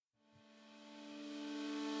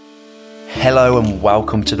Hello and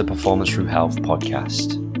welcome to the Performance Through Health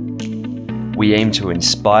podcast. We aim to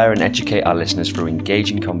inspire and educate our listeners through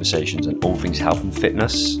engaging conversations on all things health and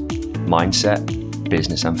fitness, mindset,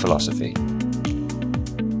 business and philosophy.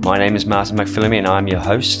 My name is Martin McPhillamy and I'm your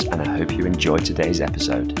host, and I hope you enjoy today's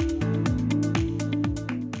episode.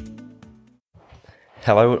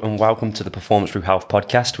 Hello and welcome to the Performance Through Health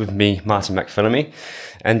podcast with me, Martin McPhillamy.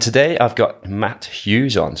 And today I've got Matt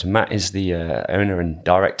Hughes on. So Matt is the owner and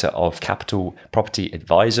director of Capital Property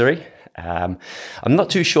Advisory. I'm not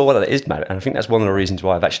too sure what that is, Matt, and I think that's one of the reasons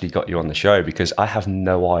why I've actually got you on the show, because I have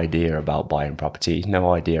no idea about buying property,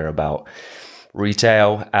 no idea about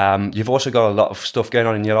retail. You've also got a lot of stuff going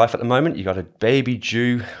on in your life at the moment. You've got a baby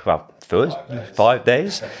due, Thursday, 5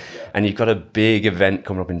 days. And you've got a big event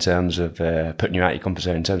coming up in terms of putting you out your comfort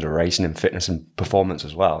zone in terms of racing and fitness and performance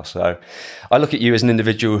as well. So I look at you as an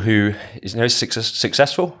individual who is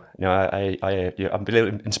successful. You know, I'm a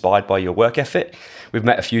little inspired by your work ethic. We've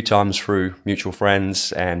met a few times through mutual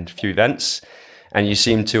friends and a few events, and you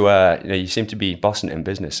seem to be bossing it in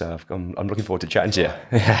business. So I'm looking forward to chatting to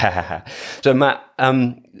you. So Matt,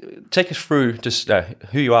 take us through just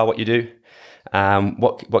who you are, what you do.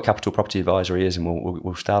 What Capital Property Advisory is, and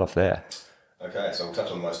we'll start off there. Okay, so we'll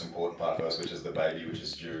touch on the most important part first, which is the baby, which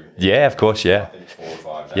is due. Yeah, of course, yeah. I think 4 or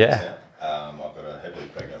 5 days yeah. now. I've got a heavily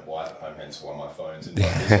pregnant wife at home, hence why my phone's in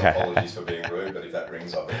front of me, so apologies for being rude, but if that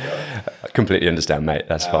rings, I'll let go. I completely understand, mate.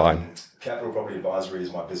 That's fine. Capital Property Advisory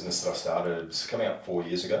is my business that I started coming up 4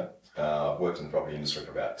 years ago. I've worked in the property industry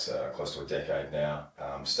for about close to a decade now.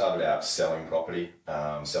 Started out selling property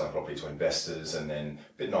to investors, and then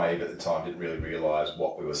a bit naive at the time, didn't really realise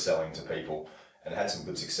what we were selling to people, and had some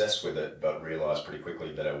good success with it, but realised pretty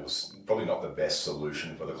quickly that it was probably not the best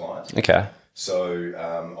solution for the client. Okay. So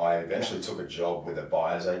I eventually took a job with a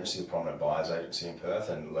buyer's agency, a prominent buyer's agency in Perth,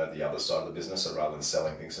 and learned the other side of the business. So rather than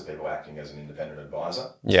selling things to people, acting as an independent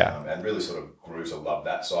advisor. Yeah. And really sort of grew to love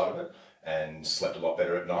that side of it, and slept a lot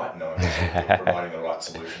better at night, knowing that we're providing the right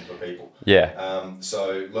solution for people. Yeah.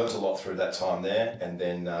 So learned a lot through that time there, and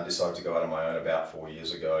then decided to go out on my own about 4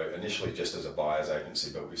 years ago, initially just as a buyer's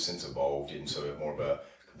agency, but we've since evolved into more of a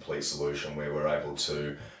complete solution where we're able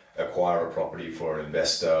to acquire a property for an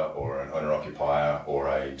investor or an owner-occupier or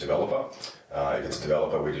a developer. If it's a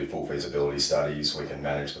developer, we do full feasibility studies. We can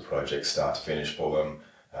manage the project start to finish for them.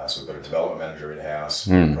 So we've got a development manager in-house,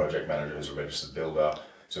 a project manager who's a registered builder.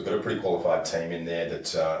 So we've got a pretty qualified team in there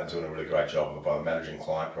that are doing a really great job of either managing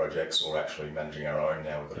client projects or actually managing our own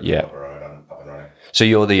now. We've got a developer own up and running. So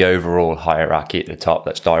you're the overall hierarchy at the top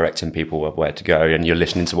that's directing people of where to go, and you're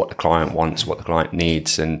listening to what the client wants, what the client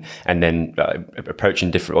needs, and then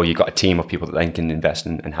approaching different, or you've got a team of people that then can invest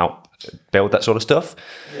and help build that sort of stuff?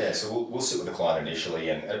 Yeah, so we'll sit with the client initially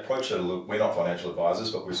and approach it a little. We're not financial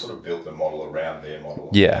advisors, but we've sort of built the model around their model.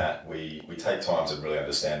 Yeah. We take time to really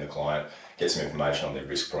understand the client, get some information on their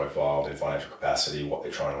risk profile, their financial capacity, what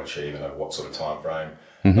they're trying to achieve, and over what sort of time frame,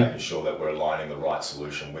 making sure that we're aligning the right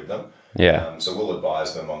solution with them. Yeah. So we'll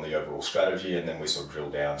advise them on the overall strategy, and then we sort of drill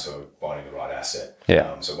down to finding the right asset.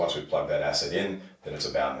 Yeah. So once we plug that asset in, then it's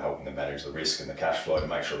about helping them manage the risk and the cash flow to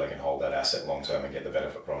make sure they can hold that asset long term and get the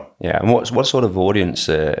benefit from it. Yeah. And what sort of audience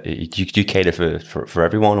do you cater for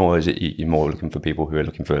everyone, or is it you're more looking for people who are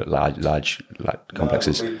looking for large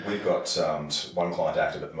complexes? No, we've got one client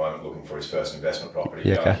active at the moment looking for his first investment property.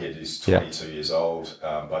 Yeah, Young kid is 22 years old,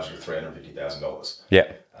 budget of $350,000.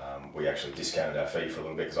 Yeah. We actually discounted our fee for a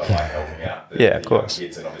little bit because I like helping out the of course. young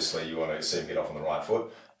kids, and obviously you want to see them get off on the right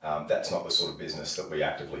foot. That's not the sort of business that we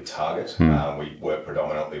actively target. We work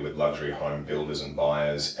predominantly with luxury home builders and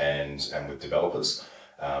buyers and with developers.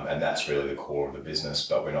 And that's really the core of the business,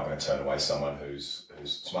 but we're not going to turn away someone who's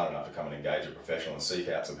smart enough to come and engage a professional and seek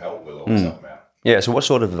out some help. We'll always help them out. Yeah, so what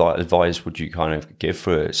sort of advice would you kind of give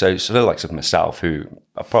for so the likes of myself, who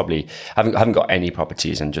are probably haven't got any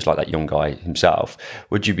properties, and just like that young guy himself,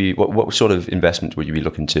 would you be what sort of investment would you be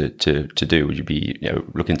looking to do? Would you be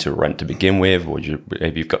looking to rent to begin with, or would you,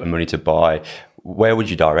 maybe you've got the money to buy? Where would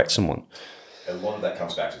you direct someone? A lot of that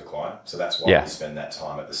comes back to the client, so that's why we spend that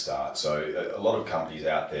time at the start. So a lot of companies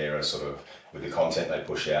out there are sort of, with the content they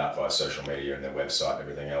push out via social media and their website and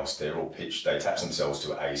everything else, they're all pitched, they attach themselves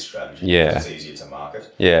to a strategy because it's easier to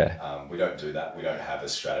market. Yeah. We don't do that. We don't have a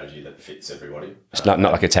strategy that fits everybody. It's not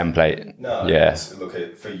like a template. No. Yeah.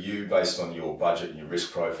 Look, for you, based on your budget and your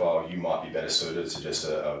risk profile, you might be better suited to just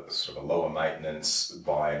a sort of a lower maintenance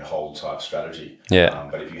buy and hold type strategy. Yeah.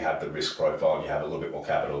 But if you have the risk profile and you have a little bit more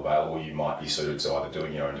capital available, you might be suited to either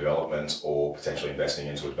doing your own development or potentially investing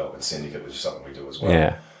into a development syndicate, which is something we do as well.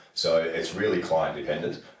 Yeah. So it's really client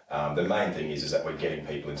dependent. The main thing is that we're getting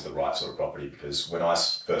people into the right sort of property, because when I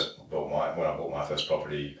bought my first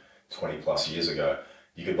property 20 plus years ago,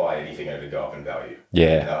 you could buy anything and it would go up in value.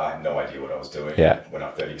 Yeah. No, I had no idea what I was doing. Yeah. It went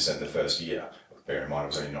up 30% the first year. Bear in mind, it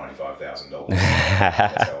was only $95,000.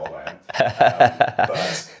 That's how old I am.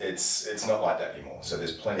 But it's not like that anymore. So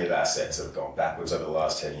there's plenty of assets that have gone backwards over the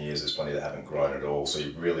last 10 years. There's plenty that haven't grown at all. So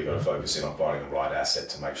you've really got to focus in on finding the right asset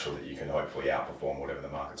to make sure that you can hopefully outperform whatever the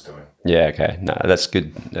market's doing. Yeah, okay. No, that's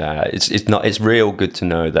good. It's real good to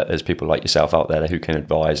know that there's people like yourself out there who can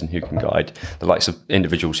advise and who can guide the likes of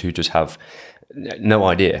individuals who just have no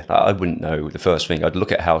idea. I wouldn't know the first thing. I'd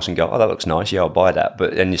look at a house and go, oh, that looks nice. Yeah, I'll buy that.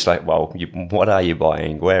 But then it's like, well, what are you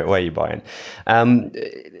buying? Where are you buying? And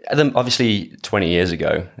then obviously 20 years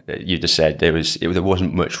ago, you just said there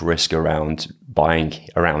wasn't much risk around buying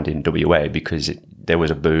around in WA because there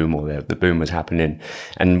was a boom or the boom was happening.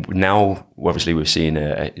 And now, obviously, we've seen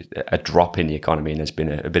a drop in the economy and there's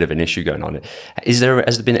been a bit of an issue going on. Has there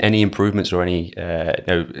been any improvements or any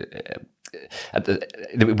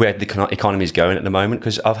where the economy is going at the moment?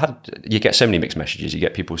 Because you get so many mixed messages. You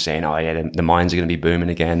get people saying, oh yeah, the mines are going to be booming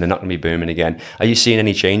again. They're not going to be booming again. Are you seeing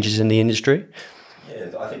any changes in the industry?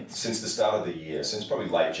 Yeah, I think since the start of the year, since probably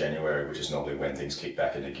late January, which is normally when things kick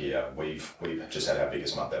back into gear, we've just had our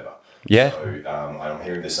biggest month ever. Yeah. So I'm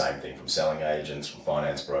hearing the same thing from selling agents, from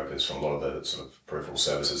finance brokers, from a lot of the sort of peripheral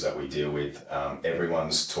services that we deal with.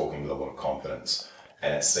 Everyone's talking with a lot of confidence,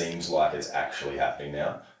 and it seems like it's actually happening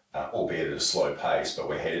now. Albeit at a slow pace, but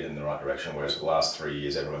we're headed in the right direction. Whereas for the last 3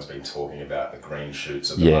 years, everyone's been talking about the green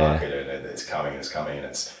shoots of the market, and it's coming, and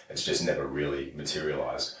it's just never really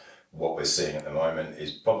materialized. What we're seeing at the moment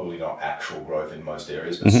is probably not actual growth in most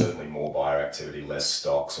areas, but certainly more buyer activity, less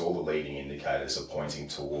stocks. All the leading indicators are pointing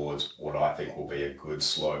towards what I think will be a good,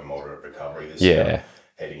 slow, moderate recovery this year,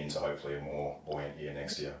 heading into hopefully a more buoyant year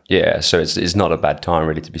next year. Yeah, so it's not a bad time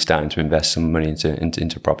really to be starting to invest some money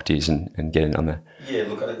into properties and getting on there. Yeah,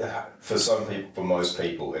 look, for some people, for most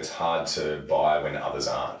people, it's hard to buy when others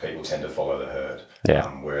aren't. People tend to follow the herd. Yeah.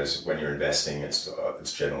 Whereas when you're investing, it's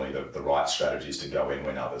generally the right strategies to go in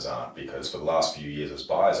when others aren't. Because for the last few years as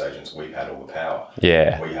buyers agents, we've had all the power.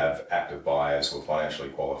 Yeah. We have active buyers who are financially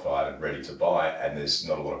qualified and ready to buy, and there's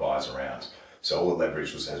not a lot of buyers around. So all the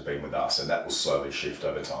leverage has been with us, and that will slowly shift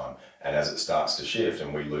over time. And as it starts to shift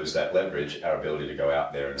and we lose that leverage, our ability to go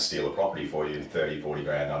out there and steal a property for you 30, 40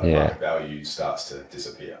 grand under market value starts to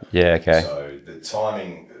disappear. Yeah, okay. So the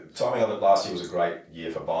timing of it last year was a great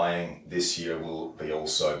year for buying. This year will be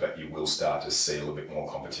also, but you will start to see a little bit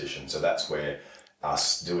more competition. So that's where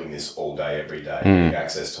us doing this all day, every day, getting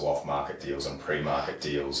access to off-market deals and pre-market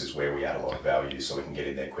deals is where we add a lot of value, so we can get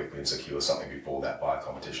in there quickly and secure something before that buyer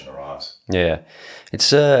competition arrives. Yeah,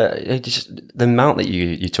 it's just the amount that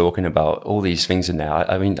you're talking about, all these things in there.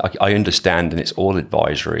 I mean, I understand, and it's all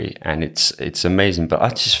advisory, and it's amazing. But I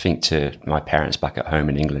just think to my parents back at home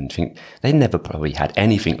in England, think they never probably had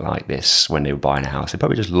anything like this when they were buying a house. They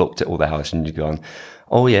probably just looked at all the houses and just gone,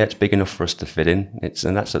 oh yeah, it's big enough for us to fit in.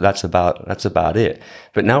 That's about it.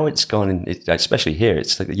 But now it's gone, especially here.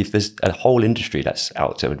 It's like there's a whole industry that's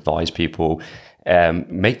out to advise people,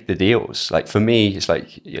 make the deals. Like for me, it's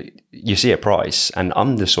like you see a price, and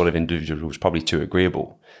I'm the sort of individual who's probably too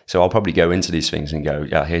agreeable. So I'll probably go into these things and go,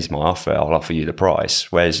 yeah, here's my offer. I'll offer you the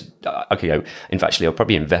price. Whereas, I'll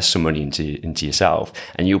probably invest some money into yourself,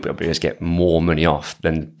 and you'll probably just get more money off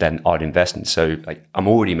than I'd invest in. So like I'm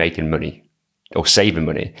already making money or saving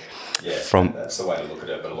money. Yeah, that's the way to look at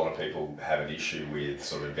it. But a lot of people have an issue with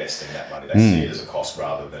sort of investing that money. They see it as a cost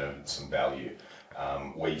rather than some value.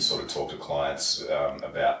 We sort of talk to clients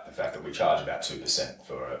about the fact that we charge about 2%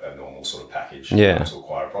 for a normal sort of package to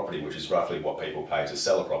acquire a property, which is roughly what people pay to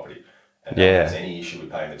sell a property. And no one has any issue with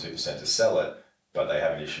paying the 2% to sell it, but they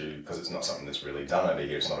have an issue because it's not something that's really done over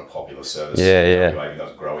here. It's not a popular service. Even though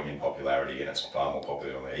it's growing in popularity, and it's far more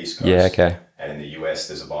popular on the East Coast. Yeah, okay. And in the US,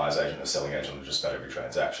 there's a buyer's agent and a selling agent on just about every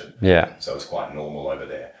transaction. Yeah. So it's quite normal over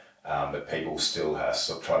there. But people still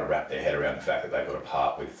try to wrap their head around the fact that they've got to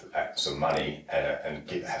part with some money and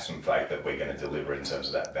have some faith that we're going to deliver in terms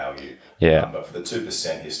of that value. Yeah. But for the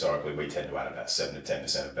 2%, historically, we tend to add about 7 to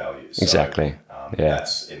 10% of value. So, exactly.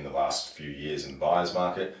 That's in the last few years in the buyer's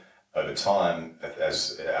market. Over time,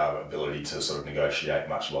 as our ability to sort of negotiate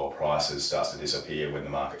much lower prices starts to disappear when the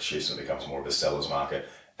market shifts and it becomes more of a seller's market,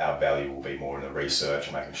 our value will be more in the research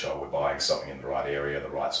and making sure we're buying something in the right area, the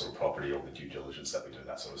right sort of property, or the due diligence that we do,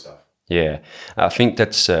 that sort of stuff. Yeah, I think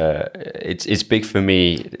that's it's big for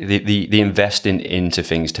me. The investing into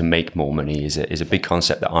things to make more money is a big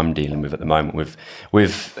concept that I'm dealing with at the moment. With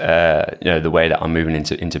the way that I'm moving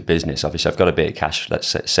into business. Obviously, I've got a bit of cash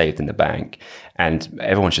that's saved in the bank, and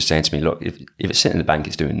everyone's just saying to me, "Look, if it's sitting in the bank,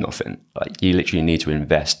 it's doing nothing. Like you literally need to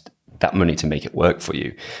invest that money to make it work for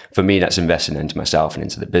you. For me, that's investing into myself and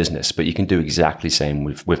into the business. But you can do exactly the same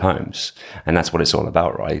with homes, and that's what it's all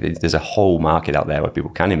about, right? There's a whole market out there where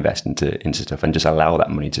people can invest into stuff and just allow that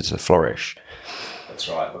money to flourish. That's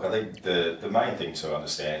right. Look, I think the main thing to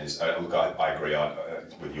understand is, look, I agree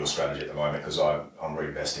with your strategy at the moment, because I'm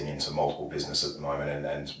reinvesting into multiple businesses at the moment,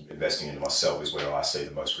 and investing into myself is where I see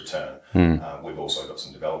the most return. We've also got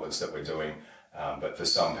some developments that we're doing, but for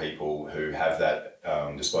some people who have that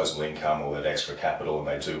disposable income or that extra capital and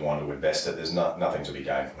they do want to invest it, there's nothing to be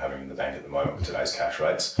gained from having it in the bank at the moment with today's cash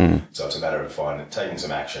rates. So it's a matter of taking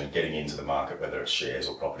some action, getting into the market, whether it's shares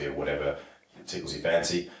or property or whatever tickles your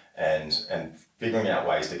fancy, and figuring out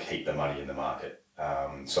ways to keep the money in the market.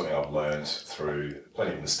 Something I've learned through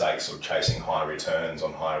plenty of mistakes, or chasing high returns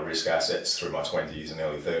on higher risk assets through my 20s and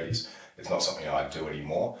early 30s. It's not something I do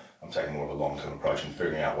anymore. I'm taking more of a long-term approach and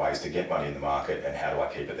figuring out ways to get money in the market, and how do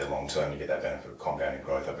I keep it there long-term to get that benefit of compounding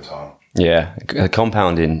growth over time. Yeah,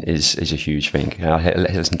 compounding is a huge thing. I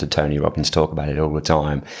listen to Tony Robbins talk about it all the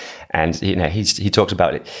time, and he talks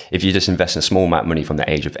about it. If you just invest a small amount of money from the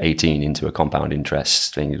age of 18 into a compound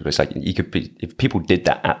interest thing, it's like if people did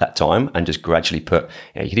that at that time and just gradually put,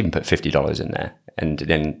 you could even put $50 in there, and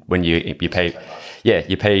then when you pay. Yeah,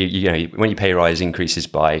 when your pay rise increases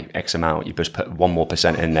by X amount, you just put 1%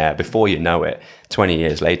 more in there. Before you know it, 20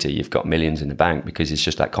 years later, you've got millions in the bank, because it's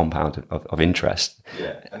just that compound of interest.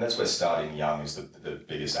 Yeah, and that's where starting young is the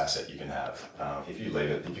biggest asset you can have. If you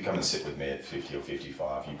come and sit with me at 50 or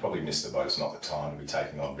 55, you probably miss the boat. It's not the time to be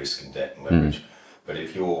taking on risk and debt and leverage. But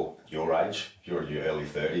if you're your age, you're in your early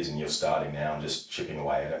 30s and you're starting now and just chipping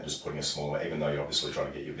away at it and just putting a small, even though you're obviously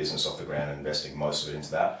trying to get your business off the ground and investing most of it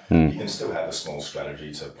into that, you can still have a small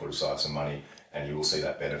strategy to put aside some money, and you will see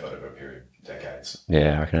that benefit over a period of decades.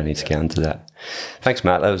 Yeah, I reckon I need to get onto that. Thanks,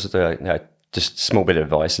 Matt. That was just a small bit of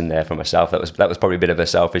advice in there for myself. That was probably a bit of a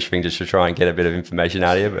selfish thing, just to try and get a bit of information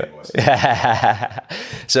out of you. But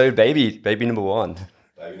so baby number one.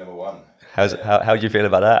 Baby number one. How do you feel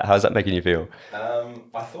about that? How's that making you feel?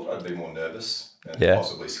 I thought I'd be more nervous and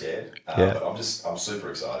possibly scared, but I'm super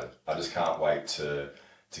excited. I just can't wait to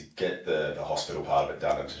get the hospital part of it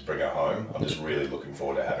done and to bring her home. I'm just really looking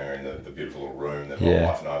forward to having her in the beautiful little room that my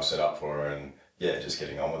wife and I have set up for her, and just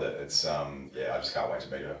getting on with it. It's I just can't wait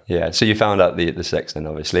to meet her. Yeah. So you found out the sex then,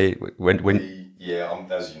 obviously.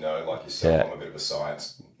 As you know, like yourself, I'm a bit of a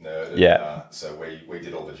science nerd. So we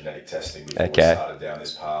did all the genetic testing before we started down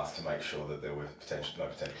this path to make sure that there were no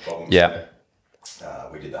potential problems there.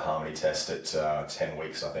 We did the Harmony test at 10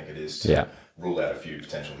 weeks, I think it is, to rule out a few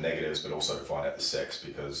potential negatives, but also to find out the sex,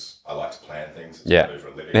 because I like to plan things. It's what I do for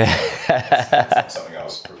a living. It's not something I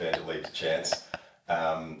was prepared to leave to chance.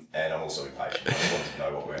 And I'm also impatient. I just wanted to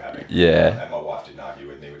know what we were having. And my wife didn't argue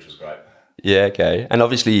with me, which was great. Yeah, okay. And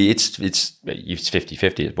obviously it's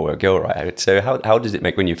 50-50 as boy or girl, right? So how does it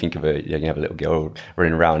make, when you think of you have a little girl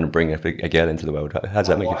running around and bring a girl into the world, how does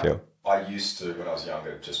that make you feel? I used to, when I was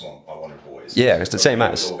younger, I wanted boys. Yeah, it's the same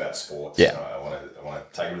as. It's all about sports. Yeah. I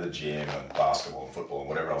want to take them to the gym and basketball and football and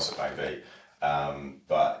whatever else it may be.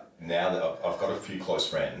 But now that I've got a few close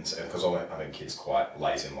friends, and because I'm having kids quite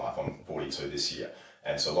late in life, I'm 42 this year,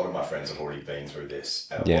 and so a lot of my friends have already been through this,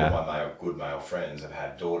 and a lot of my good male friends have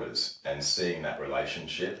had daughters, and seeing that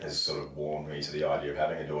relationship has sort of warmed me to the idea of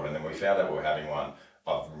having a daughter. And then we found out we were having one.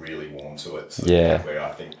 I've really warmed to it. So where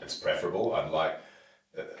I think it's preferable. I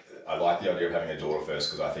like the idea of having a daughter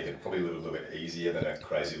first, because I think it'd probably be a little bit easier than a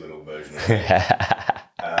crazy little version of me.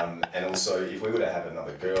 And also, if we were to have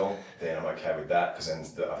another girl, then I'm okay with that, because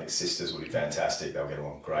then I think sisters would be fantastic. They'll get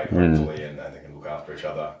along great, hopefully, and they can look after each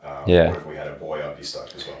other. Or if we had a boy, I'd be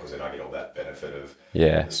stoked as well, because then I get all that benefit of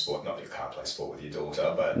the sport. Not that you can't play sport with your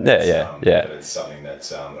daughter, but but it's something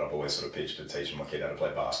that I've always sort of pitched to teaching my kid how to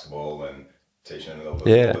play basketball, and teaching them all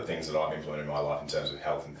the things that I've implemented in my life in terms of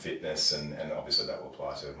health and fitness, and obviously that will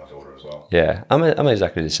apply to my daughter as well. Yeah, I'm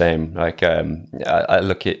exactly the same. Like I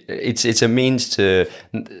look at it's a means to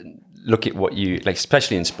look at what you like,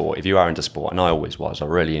 especially in sport. If you are into sport, and I always was, I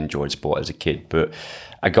really enjoyed sport as a kid, but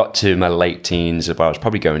I got to my late teens where I was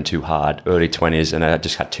probably going too hard, early 20s, and I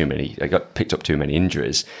just had I got picked up too many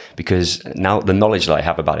injuries, because now the knowledge that I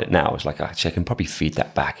have about it now is like, actually, I can probably feed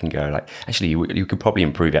that back and go like, actually, you could probably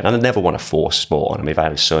improve it. And I never want to force sport on them. If I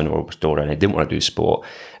had a son or a daughter and they didn't want to do sport,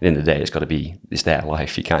 at the end of the day, it's their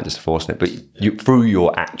life. You can't just force it. But through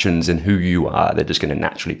your actions and who you are, they're just going to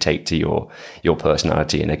naturally take to your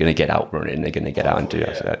personality, and they're going to get out running. They're going to get out and do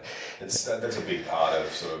it. So that's a big part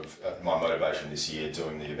of sort of my motivation this year,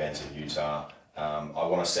 doing the event in Utah. I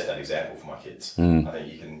want to set that example for my kids. I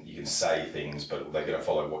think you can say things, but they're going to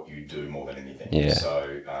follow what you do more than anything.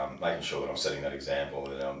 So making sure that I'm setting that example,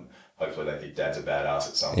 and hopefully they think Dad's a badass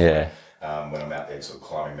at some Yeah. point. When I'm out there sort of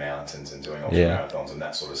climbing mountains and doing ultra marathons and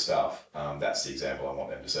that sort of stuff, that's the example I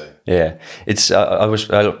want them to see. Yeah, it's I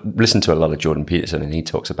listened to a lot of Jordan Peterson, and he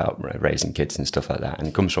talks about raising kids and stuff like that, and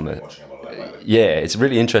it comes from Watching a lot of that lately. yeah, it's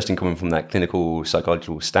really interesting coming from that clinical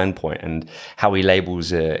psychological standpoint, and how he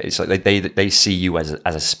labels it's like they see you as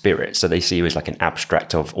a spirit, so they see you as like an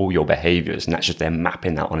abstract of all your behaviors, and that's just they're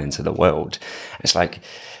mapping that on into the world. It's like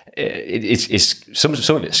it's some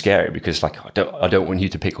of it's scary, because like I don't want you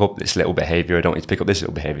to pick up this little behavior, I don't want you to pick up this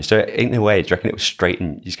little behavior. So in a way, do you reckon it's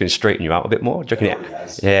going to straighten you out a bit more? Do you reckon It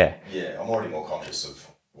has. Yeah. Yeah, I'm already more conscious of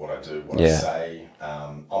what I do, what I say.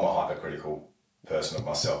 I'm a hypercritical person of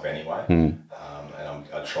myself anyway, and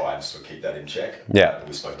I try and sort of keep that in check. Yeah.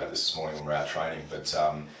 We spoke about this morning when we were out training, but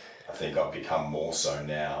I think I've become more so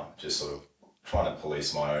now, just sort of trying to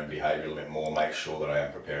police my own behaviour a little bit more, make sure that I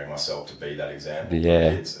am preparing myself to be that example.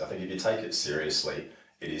 Yeah. I think if you take it seriously,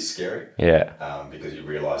 it is scary. Yeah. Because you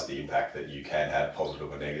realise the impact that you can have,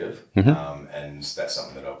 positive or negative. And that's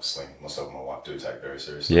something that obviously myself and my wife do take very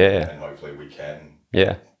seriously. Yeah. And hopefully we can be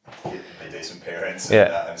decent parents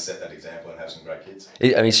and set that example and have some great kids. I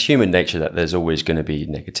mean, it's human nature that there's always going to be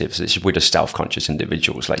negatives. We're just self-conscious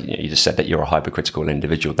individuals. Like, you just said that you're a hypercritical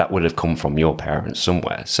individual. That would have come from your parents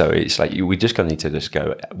somewhere. So it's like we just need to just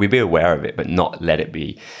go. We be aware of it, but not let it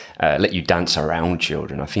be. Let you dance around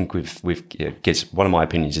children. I think with kids, one of my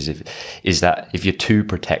opinions is that if you're too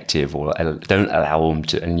protective or don't allow them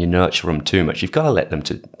to, and you nurture them too much, you've got to let them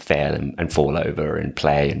to fail and fall over and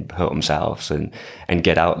play and hurt themselves and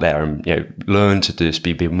get out there and learn to just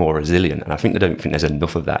be more resilient. And I don't think there's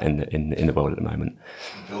enough of that in the world at the moment.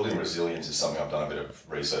 Building resilience is something I've done a bit of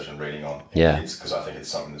research and reading on kids, because I think it's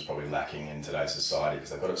something that's probably lacking in today's society,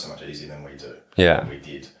 because they've got it so much easier than we do. Yeah. We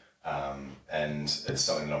did. And it's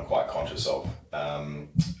something that I'm quite conscious of.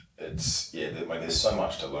 There's so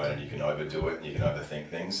much to learn, and you can overdo it and you can overthink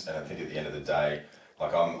things. And I think at the end of the day,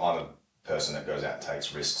 like I'm a person that goes out and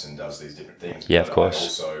takes risks and does these different things. Yeah, but of course. I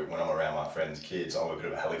also, when I'm around my friends' kids, I'm a bit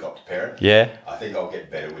of a helicopter parent. Yeah. I think I'll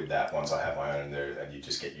get better with that once I have my own, and you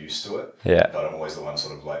just get used to it. Yeah. But I'm always the one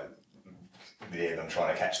sort of like, I'm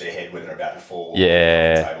trying to catch their head when they're about to fall off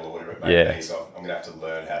Yeah. the table or whatever it may be. So I'm going to have to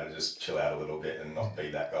learn how to just chill out a little bit and not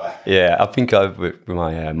be that guy. Yeah, I think with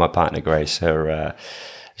my partner Grace,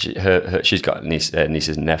 she's got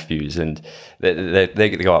nieces and nephews, and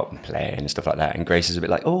they go out and play and stuff like that. And Grace is a bit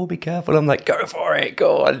like, "Oh, be careful." I'm like, "Go for it,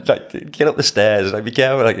 go on, like get up the stairs, like be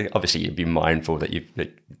careful." Like obviously you'd be mindful that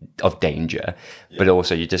of danger, but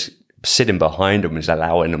also you just sitting behind them and just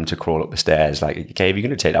allowing them to crawl up the stairs. Like, okay, if you're going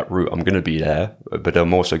to take that route, I'm going to be there, but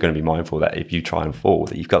I'm also going to be mindful that if you try and fall,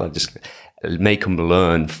 that you've got to just make them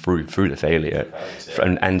learn through the failure,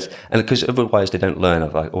 and because otherwise they don't learn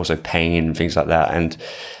of like also pain and things like that. And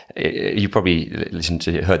you probably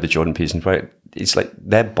heard the Jordan Peterson, right? It's like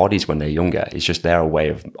their bodies when they're younger, it's just their way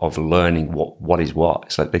of learning what is what.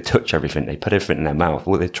 It's like they touch everything, they put everything in their mouth,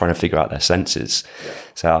 or they're trying to figure out their senses.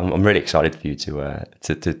 So I'm really excited for you to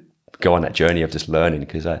go on that journey of just learning,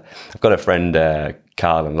 because I've got a friend,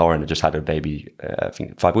 Carl and Lauren, that just had a baby, I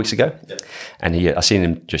think 5 weeks ago. And I seen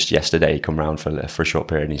him just yesterday come around for a short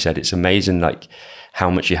period, and he said it's amazing like how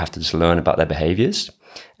much you have to just learn about their behaviors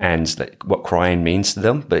and like what crying means to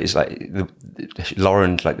them. But it's like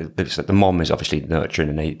Lauren, it's like the mom is obviously nurturing,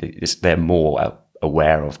 and they're more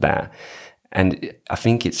aware of that. And I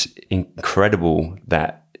think it's incredible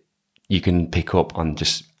that you can pick up on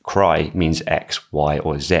just cry means X, Y,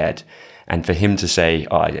 or Z. And for him to say,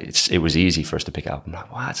 "Oh, it was easy for us to pick up," I'm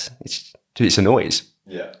like, "What? It's a noise."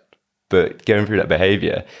 Yeah. But going through that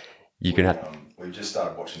behaviour, you can have. We've just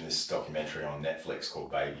started watching this documentary on Netflix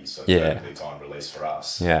called Baby, so it's perfectly timed release for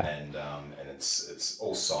us. Yeah. And it's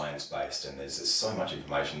all science based, and there's so much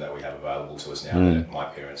information that we have available to us now that my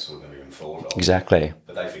parents wouldn't have even thought of. Exactly.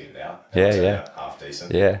 But they figured it out. Half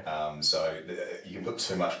decent. Yeah. So you can put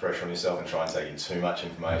too much pressure on yourself and try and take in too much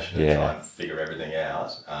information and try and figure everything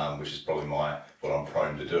out, which is probably what I'm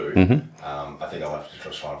prone to do. I think I'll have to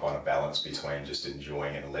try and find a balance between just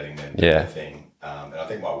enjoying it and letting them do their thing. And I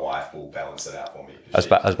think my wife will balance it out for me. I was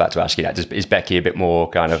about to ask you that. Is Becky a bit more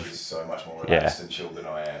kind of... She's so much more relaxed and chilled than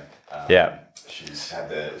I am. She's had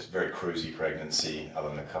this very cruisy pregnancy, other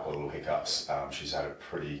than a couple of little hiccups. She's had it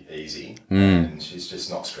pretty easy, and she's just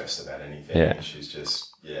not stressed about anything. She's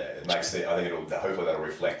just, it makes I think hopefully that'll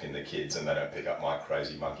reflect in the kids, and they don't pick up my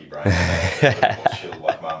crazy monkey brain. They're a bit more chilled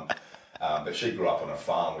like mum. But she grew up on a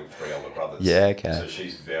farm with 3 older brothers. So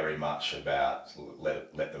she's very much about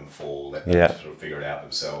let them fall, let them sort of figure it out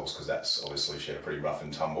themselves, because that's obviously she had a pretty rough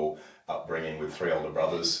and tumble upbringing with 3 older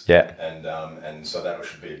brothers. And so that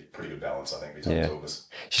should be a pretty good balance, I think, between the two of us.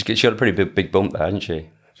 She's got a pretty big bump there, hasn't she?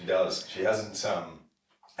 She does. She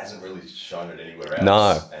hasn't really shown it anywhere else.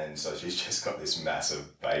 No. And so she's just got this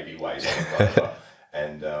massive baby weight on front of her.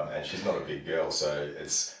 And she's not a big girl, so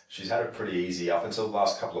she's had it pretty easy up until the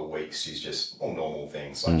last couple of weeks. She's just all normal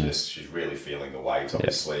things, like she's really feeling the weight,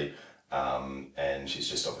 obviously. And she's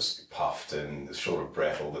just obviously puffed and short of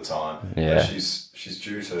breath all the time. Yeah. But she's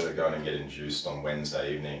due to go in and get induced on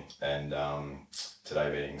Wednesday evening, and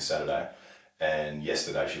today being Saturday. And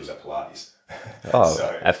yesterday she was at Pilates.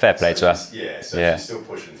 Oh, a fair play to her. She's still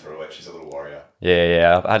pushing through it. She's a little warrior.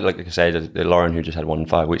 Yeah. I had, like I say, the Lauren who just had one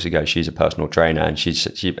 5 weeks ago. She's a personal trainer, and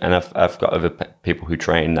and I've got other people who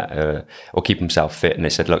train that or keep themselves fit, and they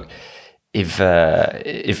said, look, if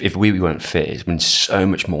we weren't fit, it's been so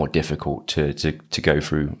much more difficult to go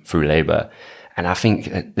through labour. And I think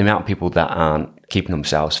the amount of people that aren't keeping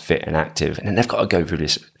themselves fit and active, and then they've got to go through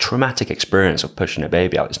this traumatic experience of pushing a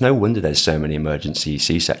baby out. It's no wonder there's so many emergency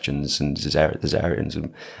C-sections and cesareans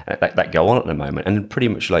and that go on at the moment. And pretty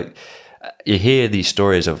much like you hear these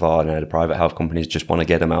stories of the private health companies just want to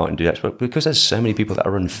get them out and do that, but because there's so many people that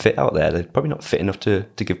are unfit out there, they're probably not fit enough to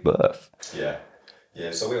give birth.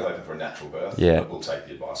 Yeah, so we're hoping for a natural birth. Yeah. But we'll take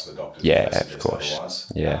the advice of the doctors. Yeah, of course.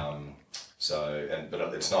 Otherwise. Yeah.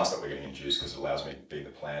 But it's nice that we're getting induced because it allows me to be the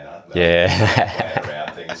planner. Yeah. Plan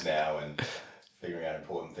around things now and figuring out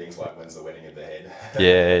important things like when's the wedding of the head.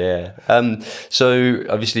 Yeah. So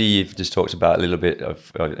obviously you've just talked about a little bit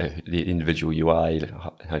of the individual you are.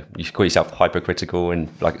 You call yourself hypercritical and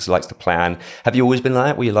likes to plan. Have you always been like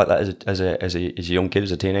that? Were you like that as a young kid,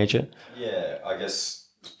 as a teenager? Yeah, I guess.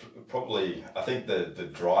 Probably, I think the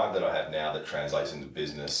drive that I have now that translates into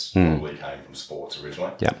business probably came from sports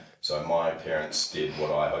originally. Yeah. So my parents did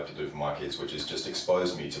what I hope to do for my kids, which is just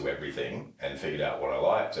expose me to everything and figured out what I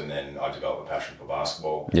liked. And then I developed a passion for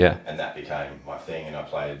basketball. Yeah. And that became my thing. And I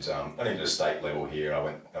played only at a state level here. I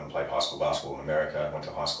went and played high school basketball in America. I went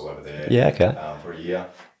to high school over there. Yeah, okay. For a year.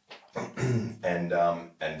 and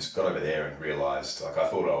got over there and realised, like, I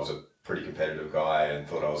thought I was a pretty competitive guy and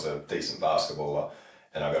thought I was a decent basketballer.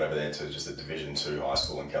 And I got over there to just a Division 2 high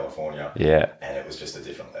school in California. Yeah. And it was just a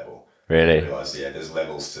different level. Really? I realised, there's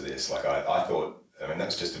levels to this. Like I thought,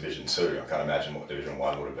 that's just Division 2. I can't imagine what Division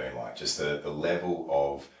 1 would have been like. Just the level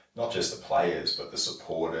of not just the players, but the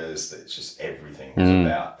supporters. It's just everything was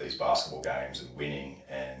about these basketball games and winning.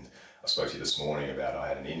 And I spoke to you this morning about I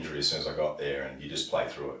had an injury as soon as I got there, and you just play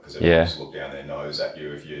through it because everyone just look down their nose at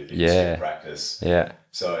you if you skip practice. Yeah.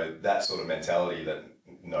 So that sort of mentality that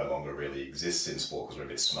no longer really exists in sport because we're a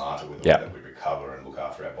bit smarter with the way that we recover and look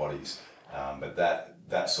after our bodies. But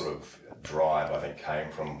that sort of drive, I think,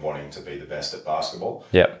 came from wanting to be the best at basketball.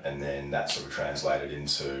 Yep. And then that sort of translated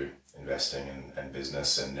into investing and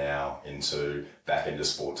business, and now back into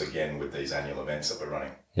sports again with these annual events that we're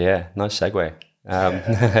running. Yeah, nice segue.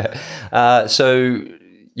 So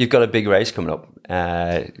you've got a big race coming up.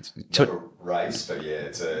 Not a race, but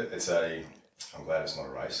it's a I'm glad it's not a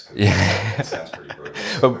race. It sounds pretty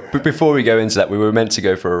brutal. But before we go into that, we were meant to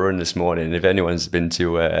go for a run this morning. If anyone's been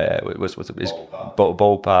to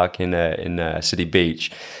Bowl Park in City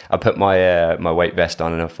Beach, I put my weight vest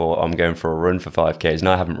on and I thought I'm going for a run for 5Ks, and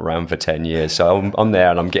I haven't run for 10 years. So I'm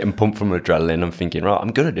there and I'm getting pumped from adrenaline. I'm thinking, right,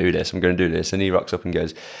 I'm going to do this. And he rocks up and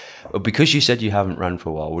goes, well, because you said you haven't run for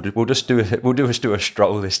a while, we'll just do a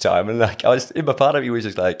stroll this time. And like, I was in my part of me was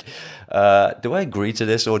just like, do I agree to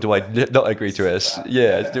this or do I not agree to this?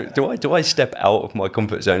 Yeah, do I step out of my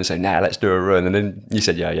comfort zone and say, nah, let's do a run? And then you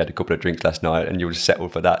said, yeah, you had a couple of drinks last night and you were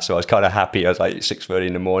settled for that. So I was kind of happy. I was like 6:30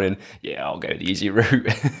 in the morning. Yeah, I'll go the easy route.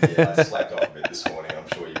 Yeah, I slacked off a bit this morning. I'm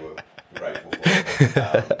sure you were grateful for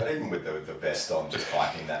it. But even with the vest on, just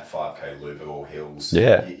hiking that 5K loop of all hills, you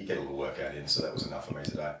get a little workout in, so that was enough for me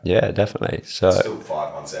today. Yeah, definitely. So it's still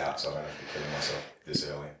 5 months out, so I don't have to be killing myself this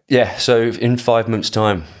early. Yeah, so in 5 months'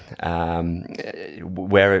 time,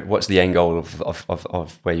 what's the end goal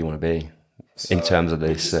of where you want to be in terms of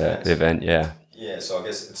this event? Yeah, so I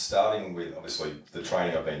guess it's starting with, obviously, the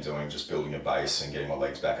training I've been doing, just building a base and getting my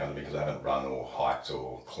legs back under me because I haven't run or hiked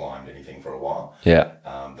or climbed anything for a while. Yeah.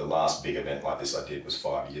 The last big event like this I did was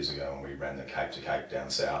 5 years ago, and we ran the Cape to Cape down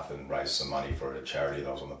south and raised some money for a charity that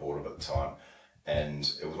I was on the board of at the time.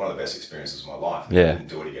 And it was one of the best experiences of my life. I didn't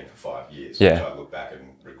do it again for 5 years, which I look back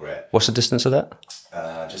and regret. What's the distance of that?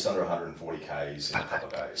 Just under 140 Ks in a couple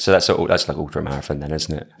of days. So that's like ultra marathon then,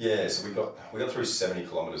 isn't it? Yeah, so we got through 70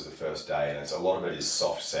 kilometres the first day, and a lot of it is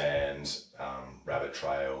soft sand, rabbit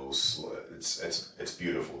trails. It's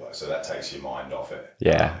beautiful though, so that takes your mind off it.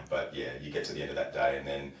 Yeah. But yeah, you get to the end of that day, and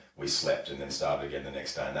then we slept, and then started again the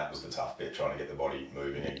next day, and that was the tough bit, trying to get the body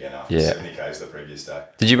moving again after 70 Ks the previous day.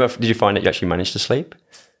 Did you find that you actually managed to sleep?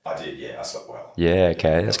 I did, yeah. I slept well. Yeah,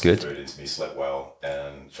 okay, that's Got some good. food into me, slept well,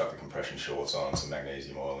 and chucked the compression shorts on, some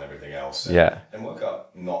magnesium oil and everything else. Yeah. And woke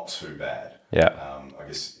up not too bad. Yeah. I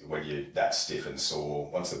guess when you're that stiff and sore,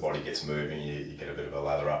 once the body gets moving, you get a bit of a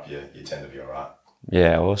lather up, you tend to be all right.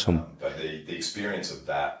 Yeah, awesome. But the experience of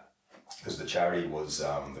that, because the charity was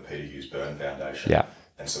the Peter Hughes Burn Foundation. Yeah.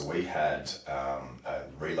 And so we had a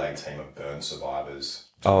relay team of burn survivors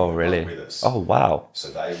Oh, really? with us. Oh, wow. So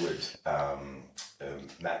they would,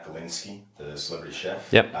 Matt Galinsky, the celebrity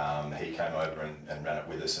chef, Yep. he came over and ran it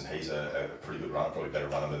with us, and he's a pretty good runner, probably better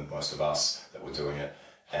runner than most of us that were doing it.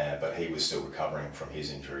 But he was still recovering from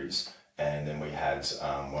his injuries. And then we had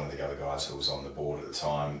one of the other guys who was on the board at the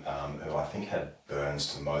time, who I think had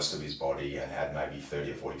burns to most of his body and had maybe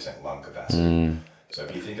 30 or 40% lung capacity. So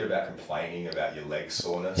if you're thinking about complaining about your leg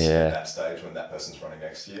soreness at that stage when that person's running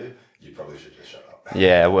next to you, you probably should just shut up.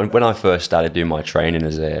 Yeah, when I first started doing my training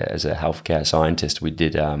as a healthcare scientist, we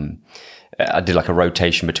did I did like a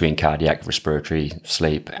rotation between cardiac, respiratory,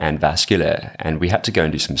 sleep, and vascular, and we had to go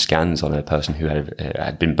and do some scans on a person who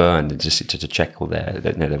had been burned, and just to check all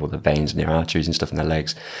all the veins and their arteries and stuff in their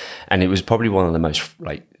legs, and it was probably one of the most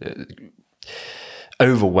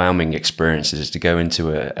overwhelming experiences to go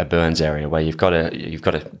into a burns area where you've got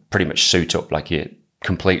to pretty much suit up like you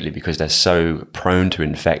completely, because they're so prone to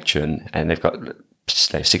infection, and they've got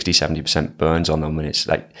 60-70% burns on them, and it's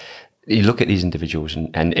like you look at these individuals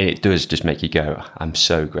and it does just make you go, I'm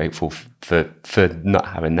so grateful for not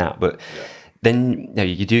having that. But then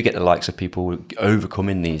you do get the likes of people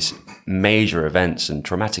overcoming these major events and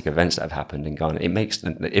traumatic events that have happened and gone. It makes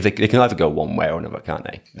them, if they can either go one way or another, can't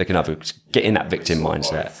they? They can either get in that victim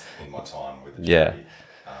mindset. In my time with the charity,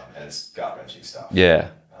 and it's gut-wrenching stuff. Yeah.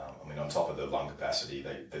 I mean, on top of the lung capacity,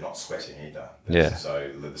 they're not sweating either. Yeah.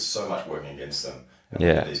 So there's so much working against them.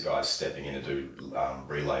 And these guys stepping in to do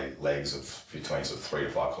relay legs of between sort of 3 to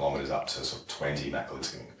 5 kilometres up to sort of 20, Matt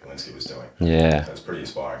Galinsky was doing. Yeah. So it's pretty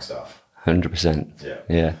inspiring stuff. 100%. Yeah.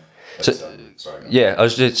 Yeah. But, sorry. Yeah,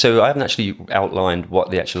 I haven't actually outlined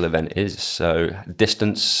what the actual event is. So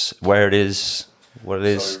distance, where it is, what it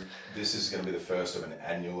is. So this is going to be the first of an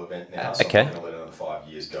annual event now. So Okay. I'm not going to let another 5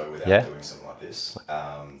 years go without doing something like this.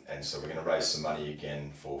 And so we're going to raise some money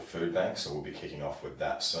again for food banks. So we'll be kicking off with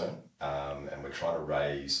that soon. And we're trying to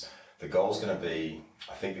raise. The goal's going to be,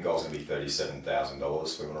 I think the goal's going to be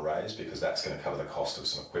 $37,000 we want to raise, because that's going to cover the cost of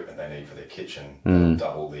some equipment they need for their kitchen.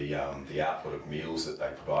 Double the output of meals that they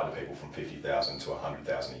provide to people from 50,000 to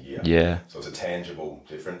 100,000 a year. Yeah. So it's a tangible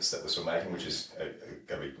difference that we're still making, which is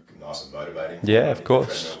going to be nice and motivating. Yeah, of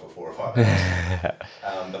course. Treadmill for 4 or 5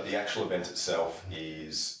 hours. But the actual event itself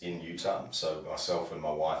is in Utah. So myself and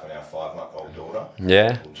my wife and our 5-month-old daughter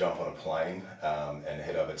will jump on a plane and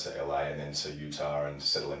head over to LA and then to Utah and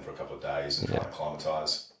settle in for a couple of days and try to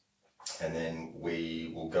acclimatise. And then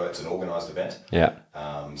we will go. It's an organised event. Yeah.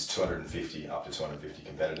 It's 250 up to 250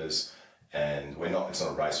 competitors, and it's not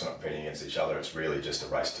a race. We're not competing against each other. It's really just a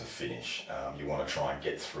race to finish. You want to try and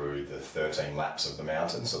get through the 13 laps of the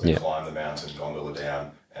mountain. So we climb the mountain, gondola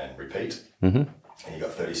down, and repeat. Mm-hmm. And you've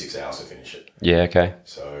got 36 hours to finish it. Yeah. Okay.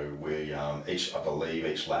 So we I believe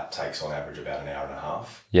each lap takes on average about an hour and a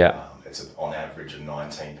half. Yeah. It's on average a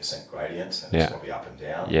 19% gradient, and it's probably up and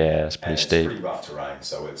down. Yeah, it's pretty steep. It's pretty rough terrain,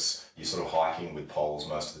 so you're sort of hiking with poles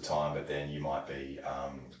most of the time, but then you might be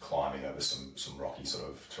climbing over some rocky sort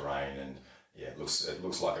of terrain, and it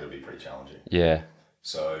looks like it'll be pretty challenging. Yeah.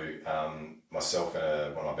 So myself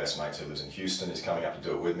and one of my best mates who lives in Houston is coming up to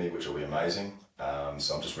do it with me, which will be amazing.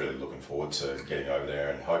 So I'm just really looking forward to getting over there,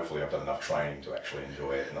 and hopefully I've done enough training to actually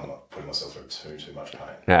enjoy it, and I'm not putting myself through too much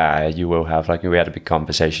pain. You will have. Like, we had a big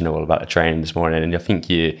conversation all about the training this morning, and I think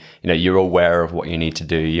you're aware of what you need to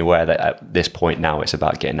do. You're aware that at this point now it's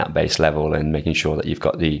about getting that base level and making sure that you've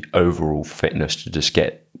got the overall fitness to just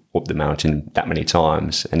get up the mountain that many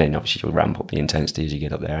times, and then obviously you'll ramp up the intensity as you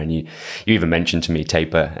get up there. And you even mentioned to me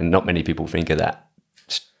taper, and not many people think of that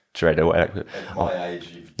straight away. At my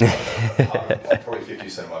age, probably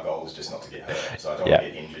 50% of my goal is just not to get hurt. So I don't want to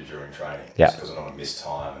get injured during training, just because I don't want to miss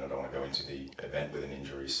time and I don't want to go into the event with an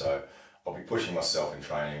injury. So I'll be pushing myself in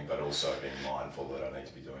training, but also being mindful that I need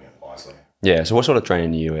to be doing it wisely. Yeah. So what sort of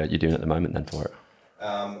training are you doing at the moment then for it?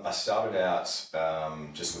 I started out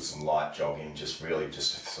just with some light jogging, just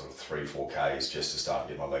sort of 3-4 Ks just to start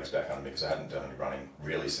to get my legs back under me, because I hadn't done any running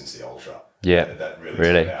really since the ultra. Yeah. That really took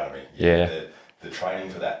it out of me. Yeah. The training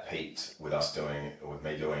for that peaked with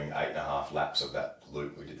me doing 8.5 laps of that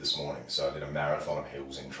loop we did this morning. So I did a marathon of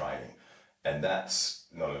hills in training, and that's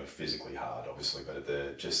not only physically hard, obviously,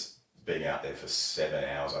 but just being out there for 7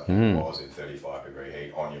 hours, I think it was, in 35-degree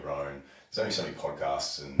heat on your own. There's only so many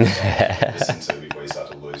podcasts and songs you listen to before you start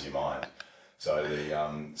to lose your mind. So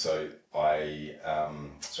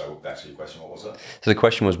back to your question, what was it? So the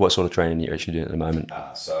question was, what sort of training you're actually doing at the moment?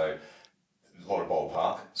 So a lot of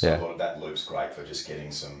ballpark. So Yeah. a lot of that loop's great for just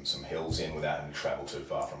getting some hills in without having to travel too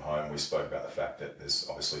far from home. We spoke about the fact that there's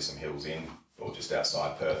obviously some hills in or just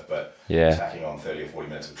outside Perth, but Yeah. tacking on 30 or 40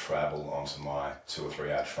 minutes of travel onto my 2 or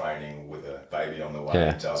 3 hour training with a baby on the way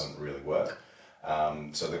Yeah. doesn't really work.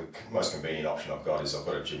 So the most convenient option I've got is I've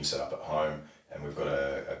got a gym set up at home, and we've got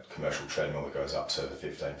a commercial treadmill that goes up to the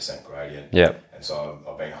 15% gradient. Yeah. And so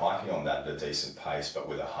I've been hiking on that at a decent pace, but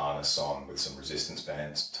with a harness on with some resistance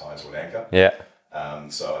bands tied to an anchor. Yeah.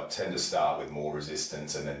 So I tend to start with more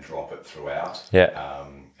resistance and then drop it throughout. Yeah.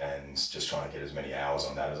 And just trying to get as many hours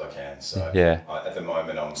on that as I can. So Yeah. at the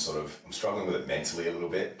moment I'm struggling with it mentally a little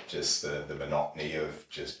bit, just the monotony of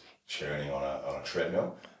just churning on a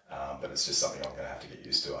treadmill. But it's just something I'm going to have to get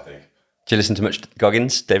used to, I think. Do you listen to much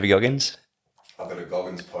Goggins, David Goggins? I've got a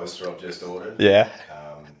Goggins poster I've just ordered. Yeah.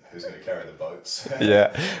 Who's going to carry the boats?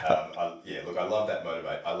 Yeah. Look, I love that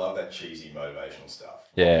I love that cheesy motivational stuff.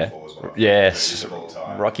 Yeah. Rocky IV is one of my Yes. favorites of all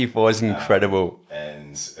time. Rocky IV is incredible.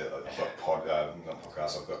 And I've got not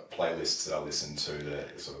podcasts. I've got playlists that I listen to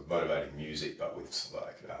that sort of motivating music, but with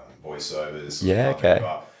like voiceovers. Yeah, okay.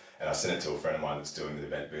 And I sent it to a friend of mine that's doing the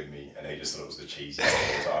event with me, and he just thought it was the cheesiest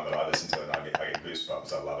of all time. But I listen to it and I get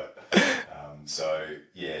goosebumps. I love it. So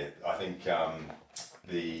yeah, I think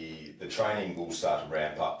the training will start to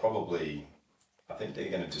ramp up. Probably, I think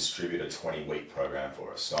they're going to distribute a 20-week program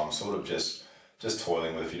for us. So I'm sort of just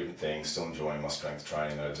toiling with a few different things, still enjoying my strength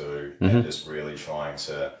training that I do, and just really trying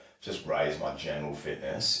to just raise my general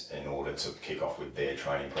fitness in order to kick off with their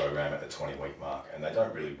training program at the 20-week mark. And they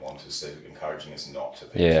don't really want us, they're encouraging us not to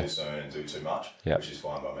peak too soon and do too much, which is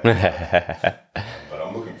fine by me. But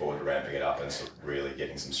I'm looking forward to ramping it up and sort of really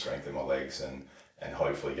getting some strength in my legs and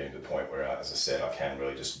hopefully getting to the point where, as I said, I can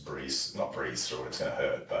really just not breeze through it, it's going to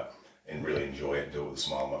hurt, but and really enjoy it and do it with a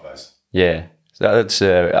smile on my face. Yeah. So that's,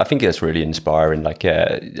 I think that's really inspiring. Like,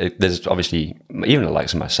 there's obviously, even the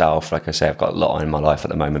likes of myself, like I say, I've got a lot on in my life at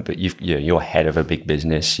the moment, but you're head of a big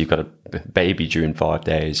business. You've got a baby due in 5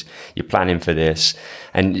 days. You're planning for this.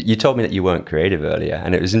 And you told me that you weren't creative earlier.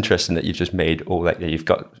 And it was interesting that you've just made all that,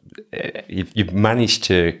 you've managed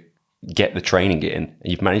to get the training in.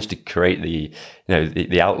 You've managed to create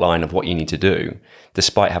the outline of what you need to do,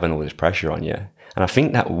 despite having all this pressure on you. And I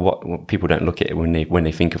think that what people don't look at it when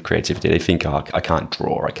they think of creativity, they think, oh, I can't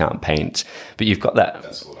draw, I can't paint. But you've got that.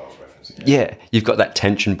 That's what I was referencing. Yeah, you've got that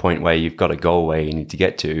tension point where you've got a goal where you need to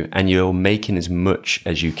get to, and you're making as much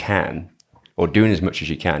as you can, or doing as much as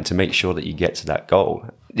you can to make sure that you get to that goal.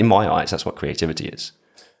 In my eyes, that's what creativity is.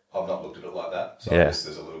 I've not looked at it like that, so I guess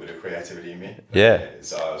there's a little bit of creativity in me. Yeah.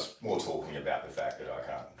 So I was more talking about the fact that I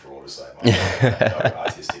can't draw to save my life, no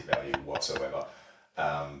artistic value whatsoever.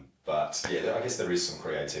 But yeah, I guess there is some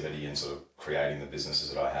creativity in sort of creating the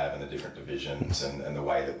businesses that I have and the different divisions and the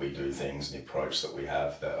way that we do things and the approach that we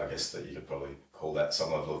have, that I guess that you could probably call that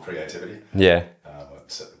some level of creativity. Yeah.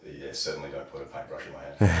 Certainly don't put a paintbrush in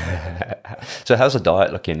my hand. So how's the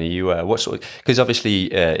diet looking? Are you what sort? Because obviously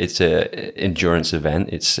it's a endurance event.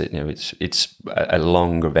 It's it's a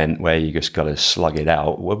long event where you just got to slug it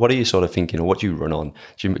out. What are you sort of thinking, or what do you run on?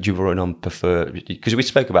 Do you run on because we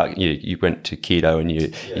spoke about you went to keto and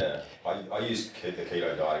you. Yeah. I use the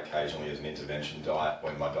keto diet occasionally as an intervention diet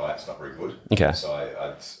when my diet's not very good. Okay. So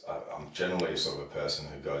I'm generally sort of a person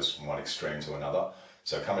who goes from one extreme to another.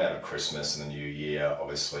 So coming out of Christmas and the New Year,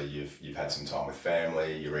 obviously you've had some time with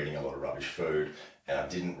family, you're eating a lot of rubbish food, and I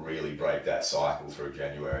didn't really break that cycle through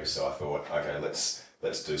January. So I thought, okay,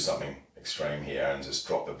 let's do something extreme here and just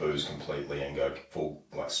drop the booze completely and go full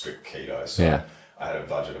strict keto. So I had a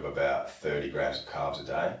budget of about 30 grams of carbs a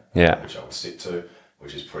day, which I would stick to,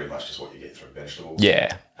 which is pretty much just what you get through vegetables.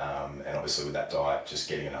 Yeah. And obviously with that diet, just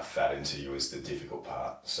getting enough fat into you is the difficult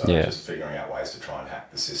part. So just figuring out ways to try and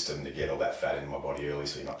hack the system to get all that fat in my body early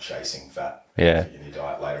so you're not chasing fat in your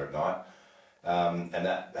diet later at night. And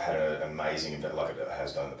that had an amazing impact, like it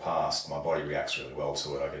has done in the past. My body reacts really well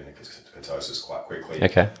to it. I get into ketosis quite quickly.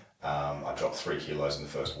 Okay. I dropped 3 kilos in the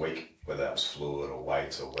first week, whether that was fluid or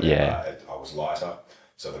weight or whatever. I was lighter.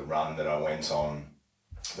 So the run that I went on,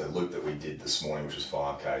 the loop that we did this morning, which was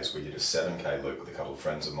 5Ks, we did a 7K loop with a couple of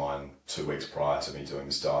friends of mine 2 weeks prior to me doing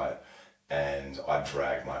this diet, and I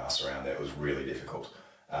dragged my ass around there. It was really difficult.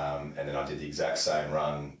 And then I did the exact same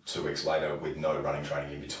run 2 weeks later with no running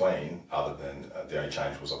training in between, other than the only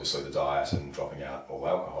change was obviously the diet and dropping out all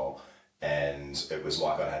alcohol. And it was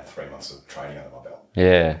like I had 3 months of training under my belt.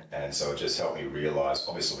 Yeah. And so it just helped me realise,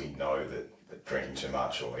 obviously we know that drinking too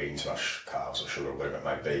much or eating too much carbs or sugar or whatever it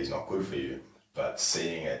may be is not good for you. But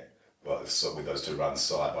seeing it well, so with those two runs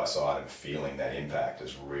side by side and feeling that impact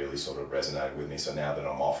has really sort of resonated with me. So now that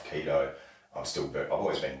I'm off keto, I've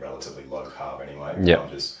always been relatively low carb anyway. Yeah.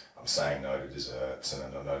 I'm saying no to desserts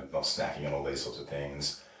and not snacking and all these sorts of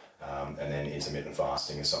things. And then intermittent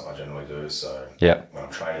fasting is something I generally do. So yeah, when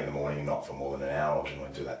I'm training in the morning, not for more than an hour, I'll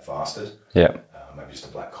generally do that fasted. Yeah. Maybe just a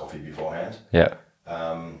black coffee beforehand. Yeah.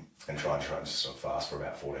 And try and just sort of fast for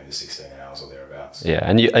about 14 to 16 hours or thereabouts. Yeah,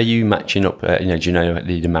 and are you matching up? Do you know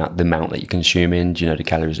the amount that you're consuming? Do you know the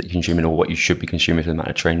calories that you're consuming, or what you should be consuming for the amount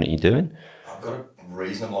of training that you're doing? I've got a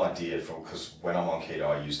reasonable idea because when I'm on keto,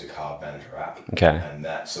 I use the Carb Manager app. Okay. And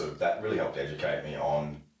that really helped educate me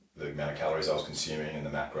on the amount of calories I was consuming and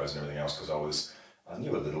the macros and everything else, because I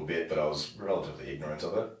knew a little bit, but I was relatively ignorant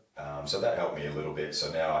of it. So that helped me a little bit.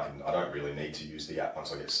 So now I don't really need to use the app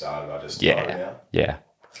once I get started. I just know now. Yeah.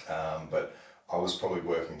 But I was probably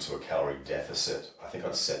working to a calorie deficit. I think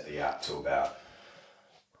I'd set the app to about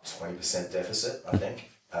 20% deficit, I think,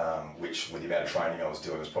 which with the amount of training I was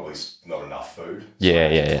doing was probably not enough food. So I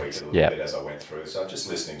had to tweak it a little bit as I went through. So just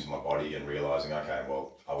listening to my body and realising, okay,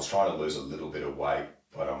 well, I was trying to lose a little bit of weight,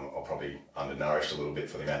 but I'm probably undernourished a little bit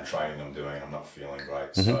for the amount of training I'm doing. I'm not feeling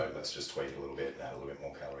great, so let's just tweak it a little bit and add a little bit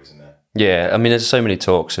more calories in there. Yeah, I mean, there's so many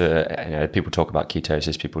talks. People talk about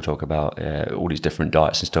ketosis, people talk about all these different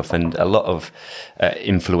diets and stuff, and a lot of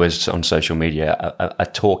influencers on social media are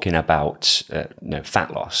talking about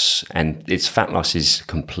fat loss, and fat loss is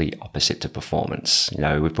complete opposite to performance.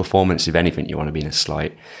 With performance, if anything, you want to be in a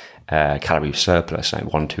slight calorie surplus, like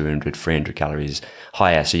 100, 200, 300 calories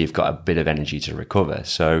higher, so you've got a bit of energy to recover.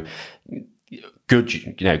 So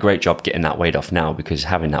good, great job getting that weight off now, because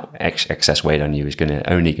having that excess weight on you is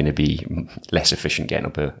only going to be less efficient getting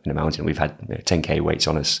up in a mountain. We've had 10k weights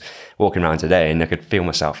on us walking around today, and I could feel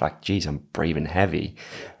myself like, geez, I'm breathing heavy,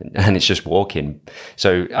 and it's just walking.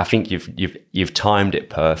 So I think you've timed it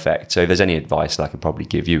perfect. So if there's any advice that I could probably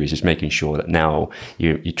give you, is just making sure that now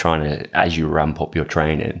you're trying to, as you ramp up your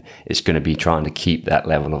training, it's going to be trying to keep that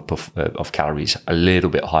level of calories a little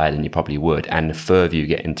bit higher than you probably would, and the further you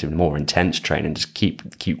get into more intense training, just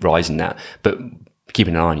keep rising that, but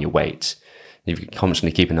keeping an eye on your weight. If you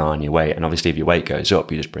constantly keep an eye on your weight, and obviously if your weight goes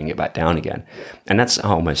up, you just bring it back down again, and that's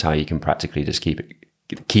almost how you can practically just keep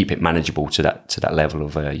it manageable to that level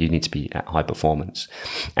of you need to be at high performance.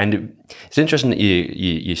 And it's interesting that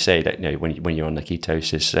you say that when you're on the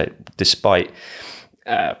ketosis, despite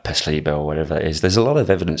placebo or whatever it is, there's a lot of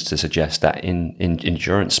evidence to suggest that in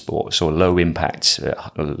endurance sports or low impact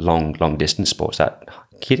long distance sports, that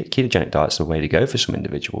ketogenic diet's the way to go for some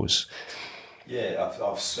individuals. Yeah,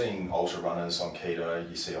 I've seen ultra runners on keto.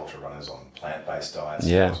 You see ultra runners on plant-based diets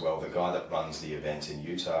as well. The guy that runs the event in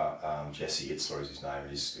Utah, Jesse Itzler is his name.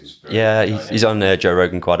 He's on Joe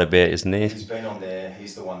Rogan quite a bit, isn't he? He's been on there.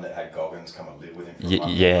 He's the one that had Goggins come and live with him for a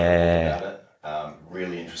month. Yeah. About it.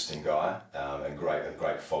 Really interesting guy, and a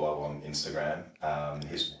great follow on Instagram.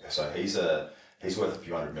 He's worth a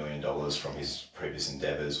few $100 million from his previous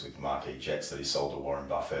endeavours with marquee jets that he sold to Warren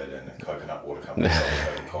Buffett, and a coconut water company sold to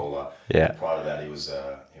Coca-Cola. Yeah. Prior to that, he was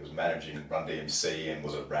managing Run DMC and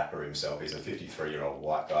was a rapper himself. He's a 53-year-old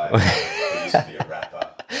white guy who used to be a rapper.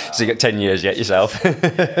 So you got 10 years yet yourself.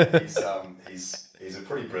 He's a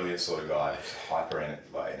pretty brilliant sort of guy, hyper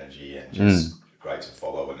energy and just great to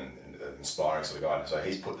follow and inspiring sort of guy. So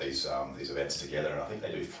he's put these events together, and I think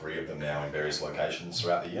they do 3 of them now in various locations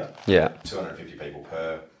throughout the year. Yeah. 250 people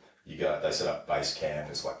per. They set up base camp.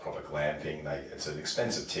 It's like proper glamping. It's an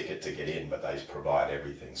expensive ticket to get in, but they provide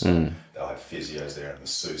everything. So they'll have physios there and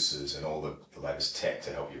masseuses and all the latest tech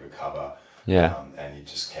to help you recover. Yeah. And you're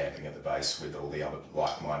just camping at the base with all the other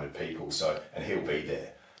like-minded people. And he'll be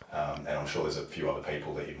there. And I'm sure there's a few other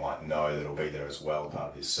people that you might know that'll be there as well,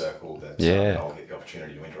 part of his circle, that I'll get the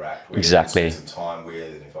opportunity to interact with. Exactly. And spend some time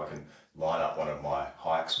with, and if I can line up one of my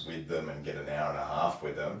hikes with them and get an hour and a half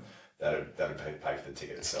with them, that'd pay for the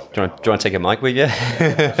ticket itself. Do you want to take a mic with you?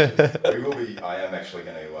 We will be. I am actually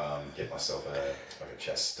going to get myself a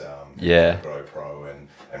chest GoPro,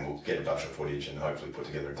 and we'll get a bunch of footage and hopefully put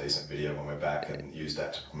together a decent video when we're back and use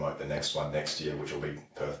that to promote the next one next year, which will be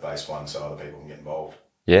Perth-based one, so other people can get involved.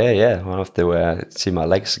 Yeah. I'll have to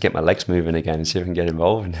get my legs moving again and see if I can get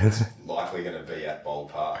involved. It's likely going to be at Bold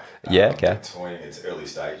Park. Okay. It's early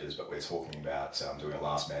stages, but we're talking about doing a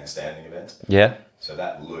last man standing event. Yeah. So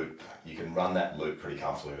that loop, you can run that loop pretty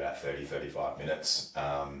comfortably about 30-35 minutes.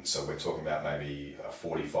 So we're talking about maybe a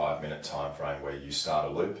 45-minute time frame where you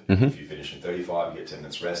start a loop. Mm-hmm. If you finish in 35, you get 10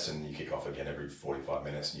 minutes rest, and you kick off again every 45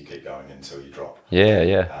 minutes, and you keep going until you drop.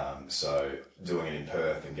 Yeah. So doing it in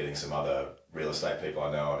Perth and getting some other real estate people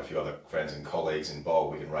I know and a few other friends and colleagues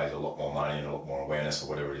involved, we can raise a lot more money and a lot more awareness for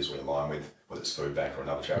whatever it is we align with, whether it's Food Bank or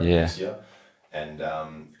another charity next year. And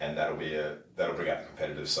that'll bring out the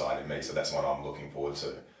competitive side in me. So that's what I'm looking forward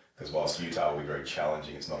to. Because whilst Utah will be very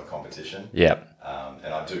challenging, it's not a competition. Yeah.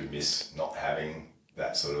 And I do miss not having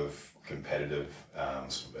that sort of competitive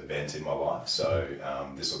sort of event in my life. So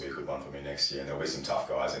this will be a good one for me next year. And there'll be some tough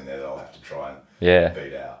guys in there that I'll have to try and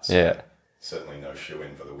beat out. So certainly no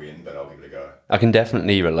shoe-in for the win, but I'll give it a go. I can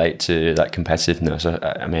definitely relate to that competitiveness.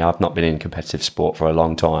 I mean, I've not been in competitive sport for a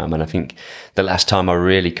long time, and I think the last time I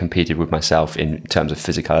really competed with myself in terms of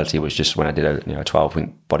physicality was just when I did a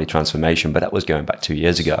 12-week body transformation, but that was going back 2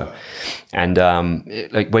 years ago. And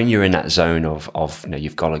like when you're in that zone of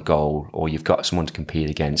you've got a goal or you've got someone to compete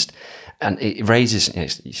against, and it raises,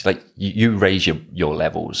 it's like you raise your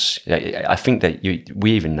levels. I think that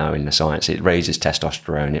we even know in the science, it raises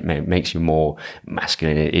testosterone. It makes you more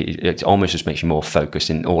masculine. It almost just makes you more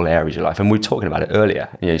focused in all areas of life. And we were talking about it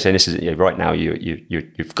earlier. Saying this is right now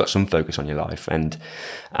you've got some focus on your life, and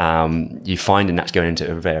you're finding that's going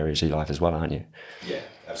into other areas of your life as well, aren't you? Yeah,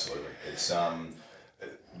 absolutely. It's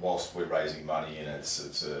whilst we're raising money and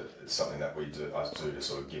it's something that I do to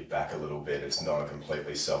sort of give back a little bit. It's not a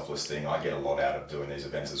completely selfless thing. I get a lot out of doing these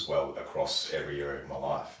events as well across every area of my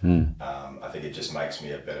life. I think it just makes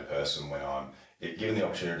me a better person when I'm given the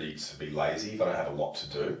opportunity to be lazy. If I don't have a lot to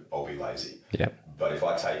do, I'll be lazy. Yeah. But if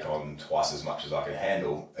I take on twice as much as I can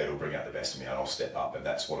handle, it'll bring out the best of me and I'll step up. And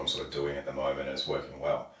that's what I'm sort of doing at the moment, and it's working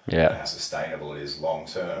well. Yeah. And how sustainable it is long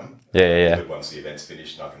term. Yeah. Once the event's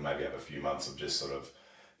finished and I can maybe have a few months of just sort of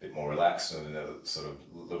a bit more relaxed and sort of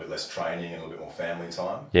a little bit less training and a little bit more family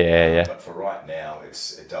time. Yeah. But for right now,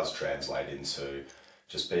 it does translate into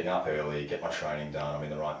just being up early, get my training done. I'm in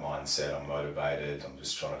the right mindset. I'm motivated. I'm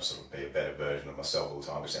just trying to sort of be a better version of myself all the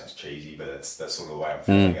time, which sounds cheesy, but that's sort of the way I'm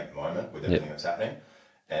feeling at the moment with everything that's happening.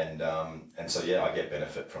 And so I get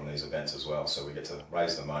benefit from these events as well. So we get to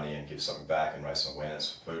raise the money and give something back and raise some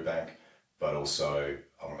awareness for Food Bank, but also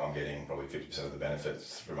I'm getting probably 50% of the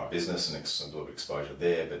benefits through my business and some little exposure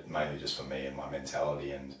there, but mainly just for me and my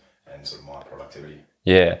mentality and sort of my productivity.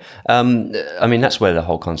 Yeah. I mean, that's where the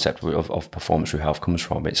whole concept of performance through health comes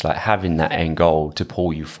from. It's like having that end goal to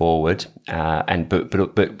pull you forward.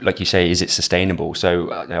 But like you say, is it sustainable?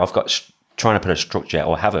 So I've got trying to put a structure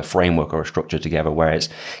or have a framework or a structure together where it's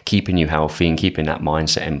keeping you healthy and keeping that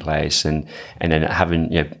mindset in place, and then having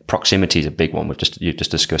proximity is a big one. You just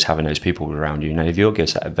discussed having those people around you. If you're going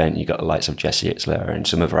to that event, you got the likes of Jesse Itzler and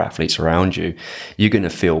some other athletes around you, you're going to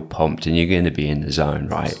feel pumped and you're going to be in the zone,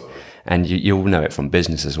 right? Absolutely. And you'll know it from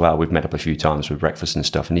business as well. We've met up a few times for breakfast and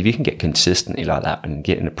stuff. And if you can get consistently like that and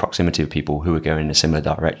get in the proximity of people who are going in a similar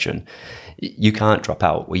direction, you can't drop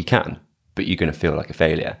out. Well, you can, but you're going to feel like a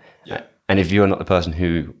failure. Yeah. And if you're not the person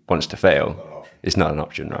who wants to fail, it's not an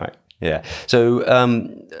option, right? Yeah. So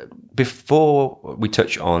before we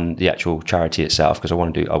touch on the actual charity itself, because I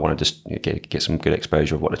want to just get some good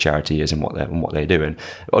exposure of what the charity is and what they're doing.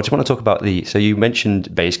 I just want to talk about so you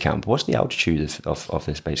mentioned base camp. What's the altitude of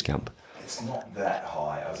this base camp? It's not that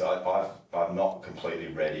high. I'm not completely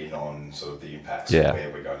read in on sort of the impacts of where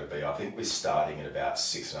we're going to be. I think we're starting at about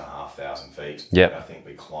 6,500 feet. Yeah. And I think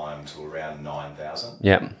we climb to around 9,000.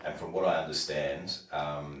 Yeah. And from what I understand,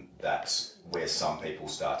 that's where some people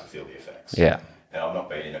start to feel the effects. Yeah. And I've not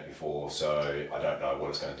been in it before, so I don't know what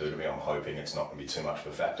it's going to do to me. I'm hoping it's not going to be too much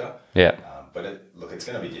of a factor. Yeah. But it's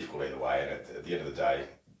going to be difficult either way. And at the end of the day,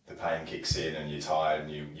 the pain kicks in and you're tired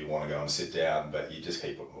and you want to go and sit down, but you just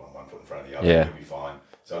keep putting one foot in front of the other. Yeah. You'll be fine.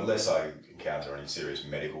 So unless I encounter any serious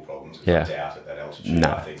medical problems, because I doubt at that altitude,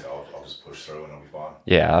 I think I'll just push through and I'll be fine.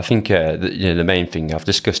 Yeah, I think the main thing I've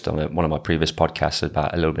discussed on one of my previous podcasts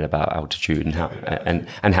about a little bit about altitude and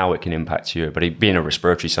how it can impact you. But being a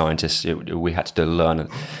respiratory scientist, we had to learn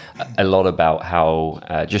a lot about how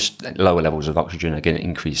just lower levels of oxygen are going to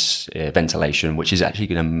increase ventilation, which is actually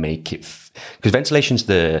going to make it because ventilation's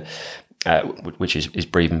which is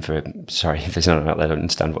breathing for. Sorry if there's anyone out there that don't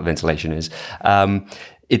understand what ventilation is.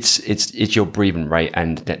 It's your breathing rate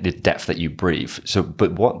and the depth that you breathe. So,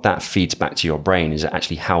 but what that feeds back to your brain is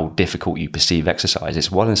actually how difficult you perceive exercise.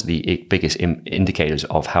 It's one of the biggest indicators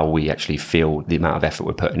of how we actually feel the amount of effort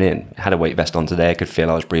we're putting in. I had a weight vest on today. I could feel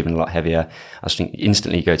I was breathing a lot heavier. I was thinking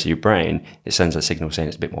instantly go to your brain. It sends a signal saying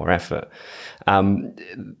it's a bit more effort.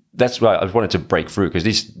 That's why I wanted to break through, because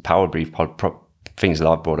these Power Breathe things that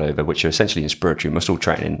I've brought over, which are essentially inspiratory muscle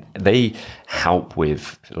training, they help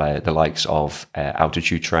with the likes of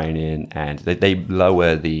altitude training, and they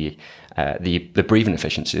lower the breathing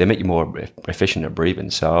efficiency. They make you more efficient at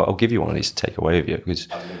breathing. So I'll give you one of these to take away with you, because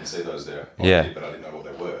I didn't even see those there. Yeah. But I didn't know what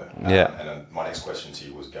they were. Yeah. And my next question to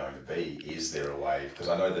you was going to be, is there a way, because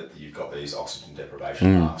I know that you've got these oxygen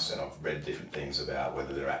deprivation masks, and I've read different things about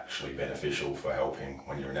whether they're actually beneficial for helping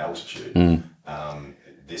when you're in altitude.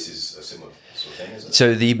 This is a similar sort of thing, isn't it?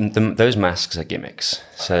 So those masks are gimmicks.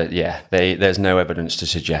 So yeah, there's no evidence to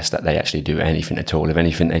suggest that they actually do anything at all. If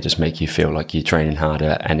anything, they just make you feel like you're training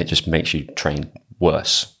harder, and it just makes you train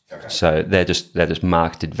worse. Okay. So they're just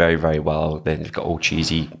marketed very, very well. They've got all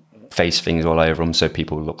cheesy face things all over them, so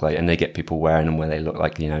people look like, and they get people wearing them where they look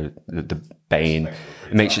like, the Bane.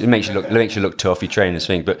 It makes you look tough. You train this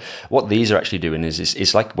thing, but what these are actually doing is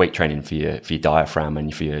it's like weight training for your diaphragm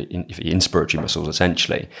and for your inspiratory muscles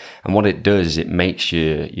essentially. And what it does is it makes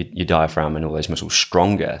your diaphragm and all those muscles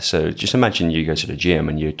stronger. So just imagine you go to the gym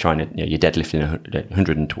and you're trying to you're deadlifting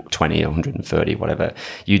 120 or 130, whatever.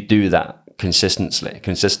 You do that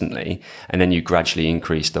consistently, and then you gradually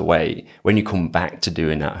increase the weight. When you come back to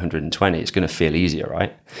doing that 120, it's going to feel easier,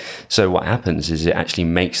 right? So what happens is it actually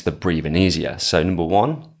makes the breathing easier. So number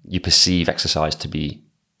one, you perceive exercise to be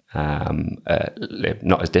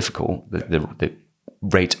not as difficult. The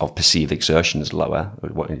rate of perceived exertion is lower,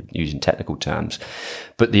 using technical terms,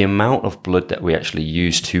 but the amount of blood that we actually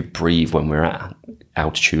use to breathe when we're at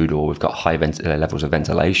altitude or we've got high levels of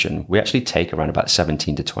ventilation, we actually take around about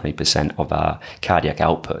 17 to 20% of our cardiac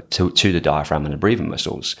output to the diaphragm and the breathing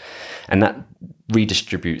muscles, and that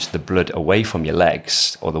redistributes the blood away from your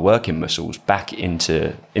legs or the working muscles back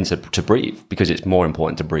into to breathe, because it's more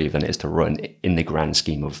important to breathe than it is to run in the grand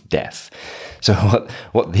scheme of death. So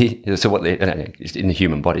what they in the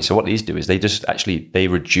human body. So what these do is they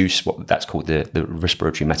reduce what that's called the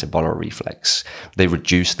respiratory metabolic reflex. They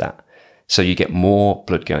reduce that, so you get more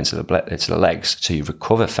blood going to the legs, so you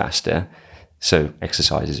recover faster. So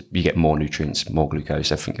exercises, you get more nutrients, more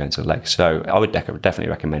glucose, everything going to the legs. So I would definitely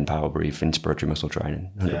recommend Power Breathe inspiratory muscle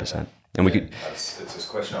training, 100%. Yeah. And we could. It's this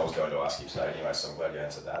question I was going to ask you today anyway, so I'm glad you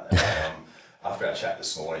answered that. And, after our chat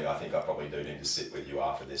this morning, I think I probably do need to sit with you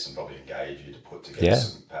after this and probably engage you to put together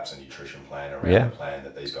perhaps a nutrition plan around the plan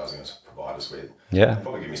that these guys are going to provide us with. Yeah. And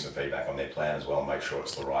probably give me some feedback on their plan as well, and make sure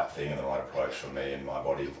it's the right thing and the right approach for me and my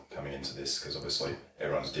body coming into this, because obviously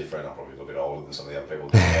everyone's different. I'm probably a little bit older than some of the other people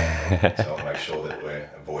doing so I'll make sure that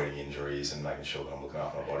we're avoiding injuries and making sure that I'm looking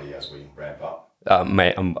after my body as we ramp up.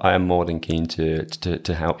 Mate, I am more than keen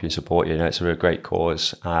to help you and support you. It's a great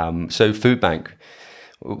cause. So Food Bank,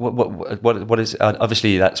 what is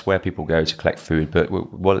obviously that's where people go to collect food, but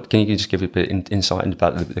what can you just give a bit insight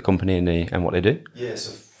about the company and what they do? Yeah,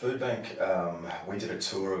 so Food Bank, we did a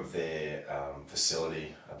tour of their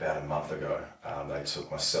facility about a month ago. They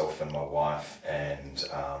took myself and my wife and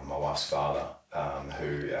my wife's father,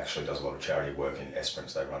 who actually does a lot of charity work in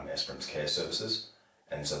Esperance. They run Esperance Care Services.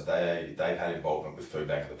 And so they've had involvement with Food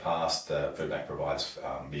Bank in the past. Food Bank provides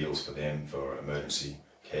meals for them for emergency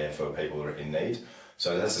care for people who are in need.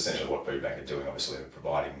 So that's essentially what Food Bank are doing. Obviously, they're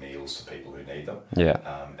providing meals to people who need them. Yeah.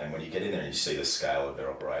 And when you get in there and you see the scale of their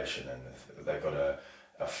operation, and they've got a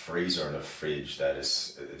freezer and a fridge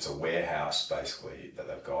it's a warehouse basically that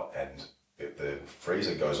they've got, and the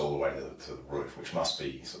freezer goes all the way to the roof, which might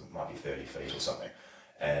be 30 feet or something.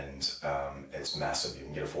 And it's massive. You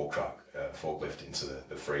can get a forklift into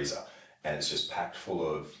the freezer, and it's just packed full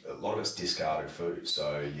of, a lot of it's discarded food.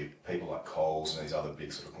 So people like Coles and these other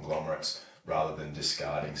big sort of conglomerates, rather than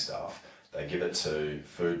discarding stuff, they give it to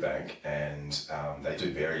Food Bank, and they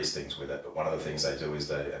do various things with it. But one of the things they do is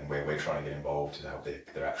and where we're trying to get involved to help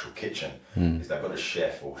their actual kitchen, is they've got a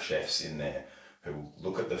chef or chefs in there who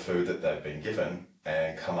look at the food that they've been given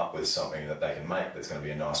and come up with something that they can make that's going to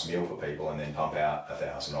be a nice meal for people, and then pump out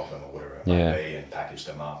 1,000 of them or whatever it might be, and package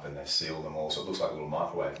them up, and they seal them all, so it looks like a little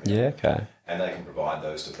microwave meal. Yeah, okay. And they can provide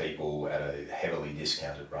those to people at a heavily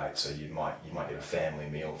discounted rate. So you might get a family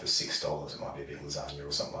meal for $6. It might be a big lasagna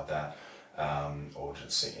or something like that, or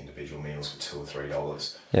just individual meals for $2 or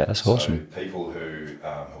 $3. Yeah, that's awesome. So people who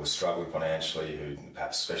are struggling financially, who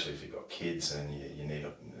perhaps, especially if you've got kids and you're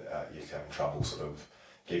having trouble sort of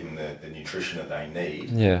giving them the nutrition that they need,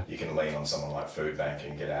 you can lean on someone like Food Bank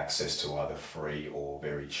and get access to either free or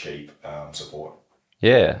very cheap support.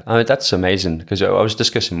 Yeah, I mean, that's amazing, because I was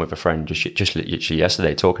discussing with a friend just literally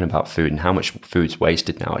yesterday, talking about food and how much food's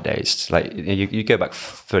wasted nowadays. It's like you go back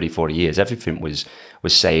 30, 40 years, everything was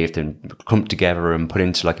saved and clumped together and put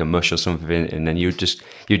into like a mush or something, and then you'd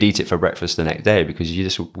eat it for breakfast the next day, because you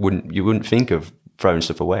just wouldn't think of throwing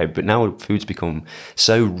stuff away. But now food's become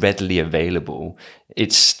so readily available,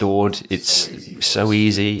 it's stored, it's so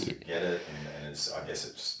easy to get it, and I guess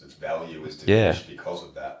its value is diminished because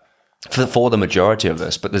of that. for the majority of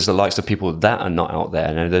us, but there's the likes of people that are not out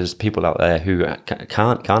there. And there's people out there who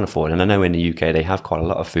can't afford. And I know in the UK they have quite a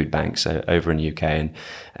lot of food banks over in the UK, and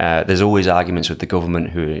there's always arguments with the government.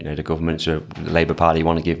 Who the governments, the Labour Party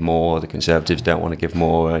want to give more, the Conservatives don't want to give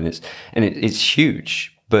more, and it's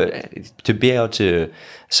huge. But to be able to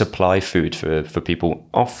supply food for people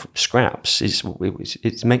off scraps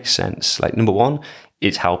it makes sense. Like, number one,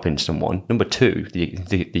 it's helping someone. Number two,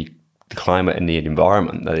 the climate and the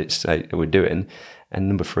environment that we're doing, and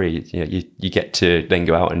number three, you get to then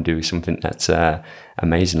go out and do something that's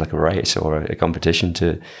amazing, like a race or a competition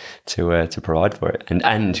to provide for it,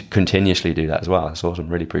 and continuously do that as well. That's awesome.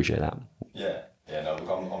 Really appreciate that. Yeah, no, look,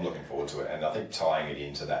 I'm looking forward to it, and I think tying it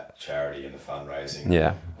into that charity and the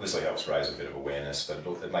fundraising obviously helps raise a bit of awareness, but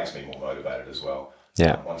it makes me more motivated as well.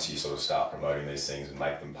 Yeah. Once you sort of start promoting these things and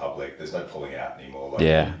make them public, there's no pulling out anymore.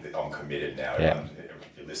 I'm committed now. Yeah.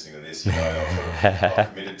 If you're listening to this, I'm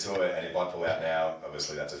committed to it, and if I pull out now,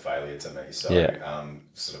 obviously that's a failure to me. So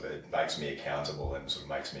sort of it makes me accountable and sort of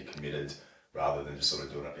makes me committed, rather than just sort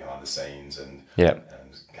of doing it behind the scenes and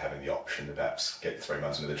having the option to perhaps get 3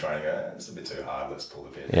 months into the training, it's a bit too hard, let's pull the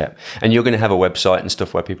pin. Yeah. And you're going to have a website and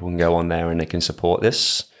stuff where people can go on there and they can support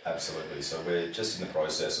this? Absolutely. So we're just in the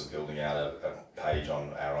process of building out a page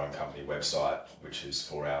on our own company website, which is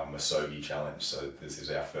for our Misogi Challenge. So this is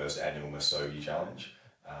our first annual Misogi Challenge.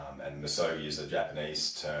 And Misogi is a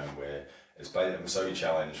Japanese term where it's basically a Misogi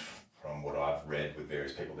Challenge, from what I've read with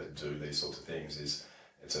various people that do these sorts of things, is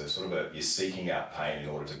it's a sort of you're seeking out pain in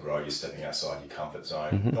order to grow. You're stepping outside your comfort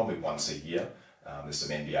zone, normally once a year. There's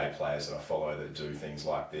some NBA players that I follow that do things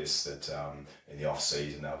like this, that in the off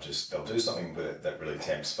season they'll do something that really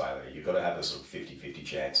tempts failure. You've got to have a sort of 50-50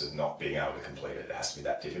 chance of not being able to complete it. It has to be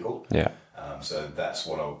that difficult. Yeah. So that's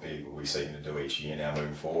what we'll be seeking to do each year now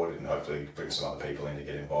moving forward, and hopefully bring some other people in to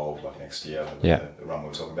get involved, like next year, the run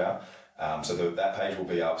we're talking about. So that page will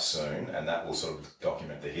be up soon, and that will sort of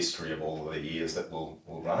document the history of all of the years that we'll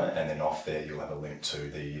run it, and then off there you'll have a link to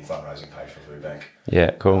the fundraising page for Food Bank.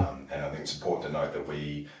 Yeah, cool. And I think it's important to note that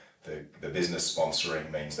the business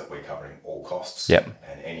sponsoring means that we're covering all costs, and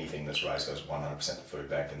anything that's raised goes 100% to Food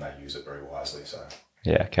Bank, and they use it very wisely. So.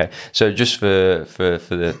 Yeah. Okay. So just for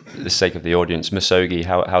the sake of the audience, Misogi,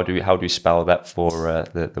 how do you spell that for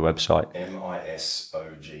the website?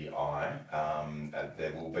 Misogi.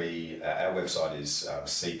 There will be our website is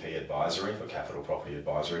CP Advisory for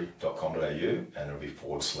capitalpropertyadvisory.com.au, and it'll be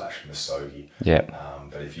 /Misogi. Yeah.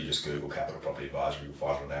 But if you just Google Capital Property Advisory, you'll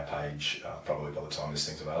find it on our page. Probably by the time this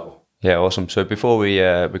thing's available. Yeah, awesome. So before we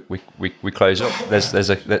close up, there's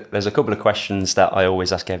a couple of questions that I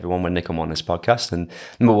always ask everyone when they come on this podcast, and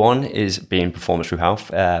number one is being performance through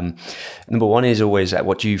health. Number one is always,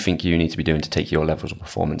 what do you think you need to be doing to take your levels of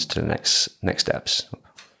performance to the next steps?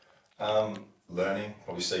 Learning,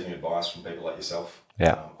 probably seeking advice from people like yourself.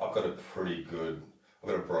 Yeah, I've got a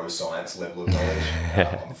bro science level of knowledge.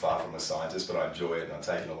 I'm far from a scientist, but I enjoy it, and I'm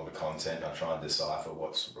taking a lot of content, and I try and decipher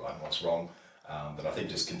what's right and what's wrong. But I think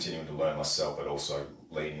just continuing to learn myself, but also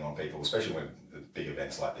leaning on people, especially when big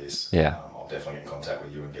events like this. Yeah. I'll definitely get in contact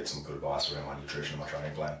with you and get some good advice around my nutrition and my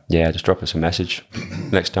training plan. Yeah, just drop us a message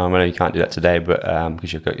next time. I know you can't do that today, but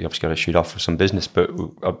because you obviously got to shoot off for some business. But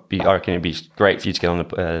I reckon it'd be great for you to get on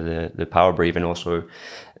the Power Breathe, and also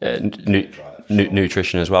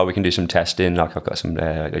nutrition as well. We can do some testing. Like, I've got some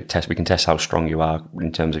tests. We can test how strong you are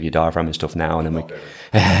in terms of your diaphragm and stuff now, and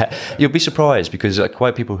then you'll be surprised, because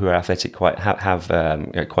quite people who are athletic have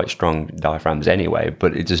quite strong diaphragms anyway.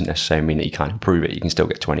 But it doesn't necessarily mean that you can't improve it. You can still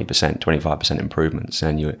get 20%, 25% improvements,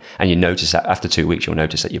 and you notice that after 2 weeks you'll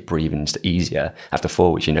notice that you're breathing easier. After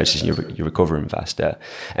 4 weeks you notice you're recovering faster.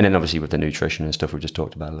 And then obviously with the nutrition and stuff we just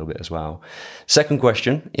talked about a little bit as well. Second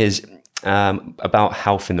question is about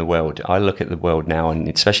health in the world. I look at the world now, and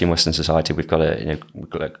especially in Western society, we've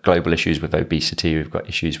got global issues with obesity, we've got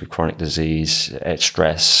issues with chronic disease,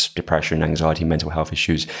 stress, depression, anxiety, mental health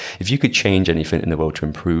issues. If you could change anything in the world to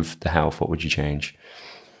improve the health, what would you change?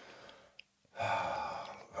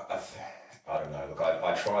 I don't know. Look,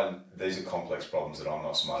 I try, and these are complex problems that I'm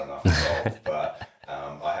not smart enough to solve, but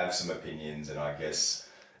I have some opinions, and I guess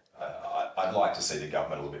I'd like to see the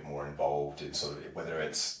government a little bit more involved in sort of, whether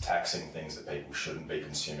it's taxing things that people shouldn't be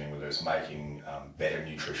consuming, whether it's making better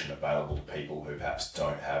nutrition available to people who perhaps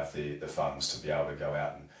don't have the funds to be able to go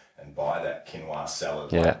out and buy that quinoa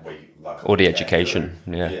salad. Yeah. Or the education.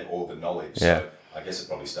 Yeah. Or the knowledge. Yeah. So I guess it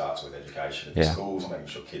probably starts with education in schools, making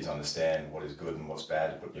sure kids understand what is good and what's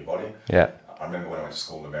bad to put in your body. Yeah. I remember when I went to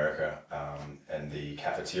school in America, and the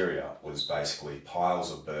cafeteria was basically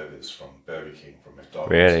piles of burgers from Burger King, from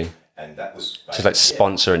McDonald's. Really? And that was just like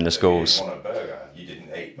sponsoring the schools. If you want a burger, you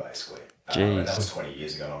didn't eat, basically. And that was Jeez. 20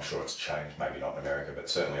 years ago, and I'm sure it's changed, maybe not in America, but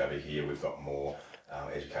certainly over here we've got more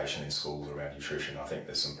education in schools around nutrition. I think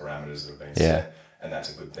there's some parameters that have been set, and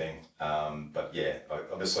that's a good thing. But yeah,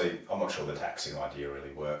 obviously, I'm not sure the taxing idea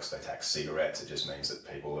really works. They tax cigarettes. It just means that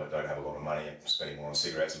people that don't have a lot of money are spending more on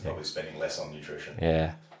cigarettes and probably spending less on nutrition.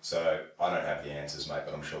 Yeah. So I don't have the answers, mate,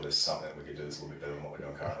 but I'm sure there's something that we could do that's a little bit better than what we're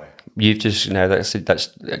doing currently. You've just,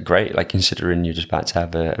 that's great. Like, considering you're just about to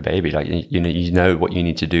have a baby, like, you know what you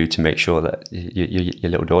need to do to make sure that your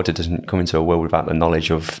little daughter doesn't come into a world without the knowledge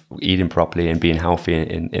of eating properly and being healthy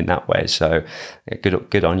in that way. So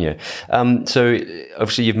good on you. So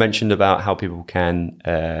obviously you've mentioned about how people can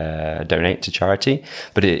donate to charity,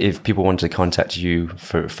 but if people wanted to contact you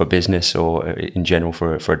for business or in general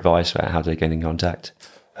for advice, how do they get in contact?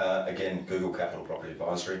 Again, Google Capital Property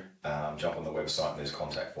Advisory. Jump on the website and there's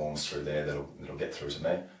contact forms through there that'll get through to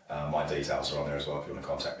me. My details are on there as well if you want to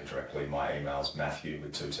contact me directly. My email's Matthew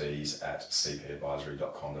with 2 T's at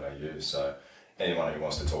cpadvisory.com.au. So anyone who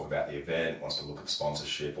wants to talk about the event, wants to look at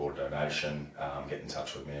sponsorship or donation, get in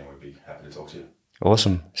touch with me and we'd be happy to talk to you.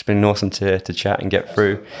 Awesome. It's been awesome to chat and get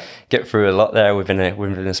through a lot there within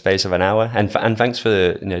a space of an hour. And thanks for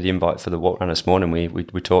the invite for the walk around this morning. We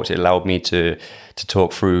talked. It allowed me to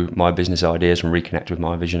talk through my business ideas and reconnect with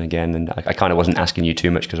my vision again. And I kind of wasn't asking you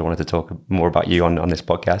too much because I wanted to talk more about you on this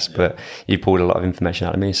podcast. But you pulled a lot of information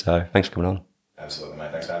out of me. So thanks for coming on. Absolutely,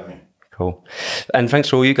 mate. Thanks for having me. Cool. And thanks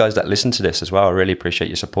for all you guys that listen to this as well. I really appreciate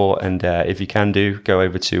your support. And if you can go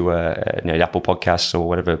over to the Apple Podcasts or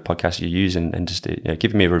whatever podcast you use and just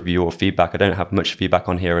give me a review or feedback. I don't have much feedback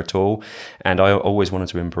on here at all. And I always wanted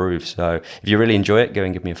to improve. So if you really enjoy it, go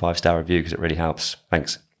and give me a 5-star review because it really helps.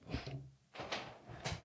 Thanks.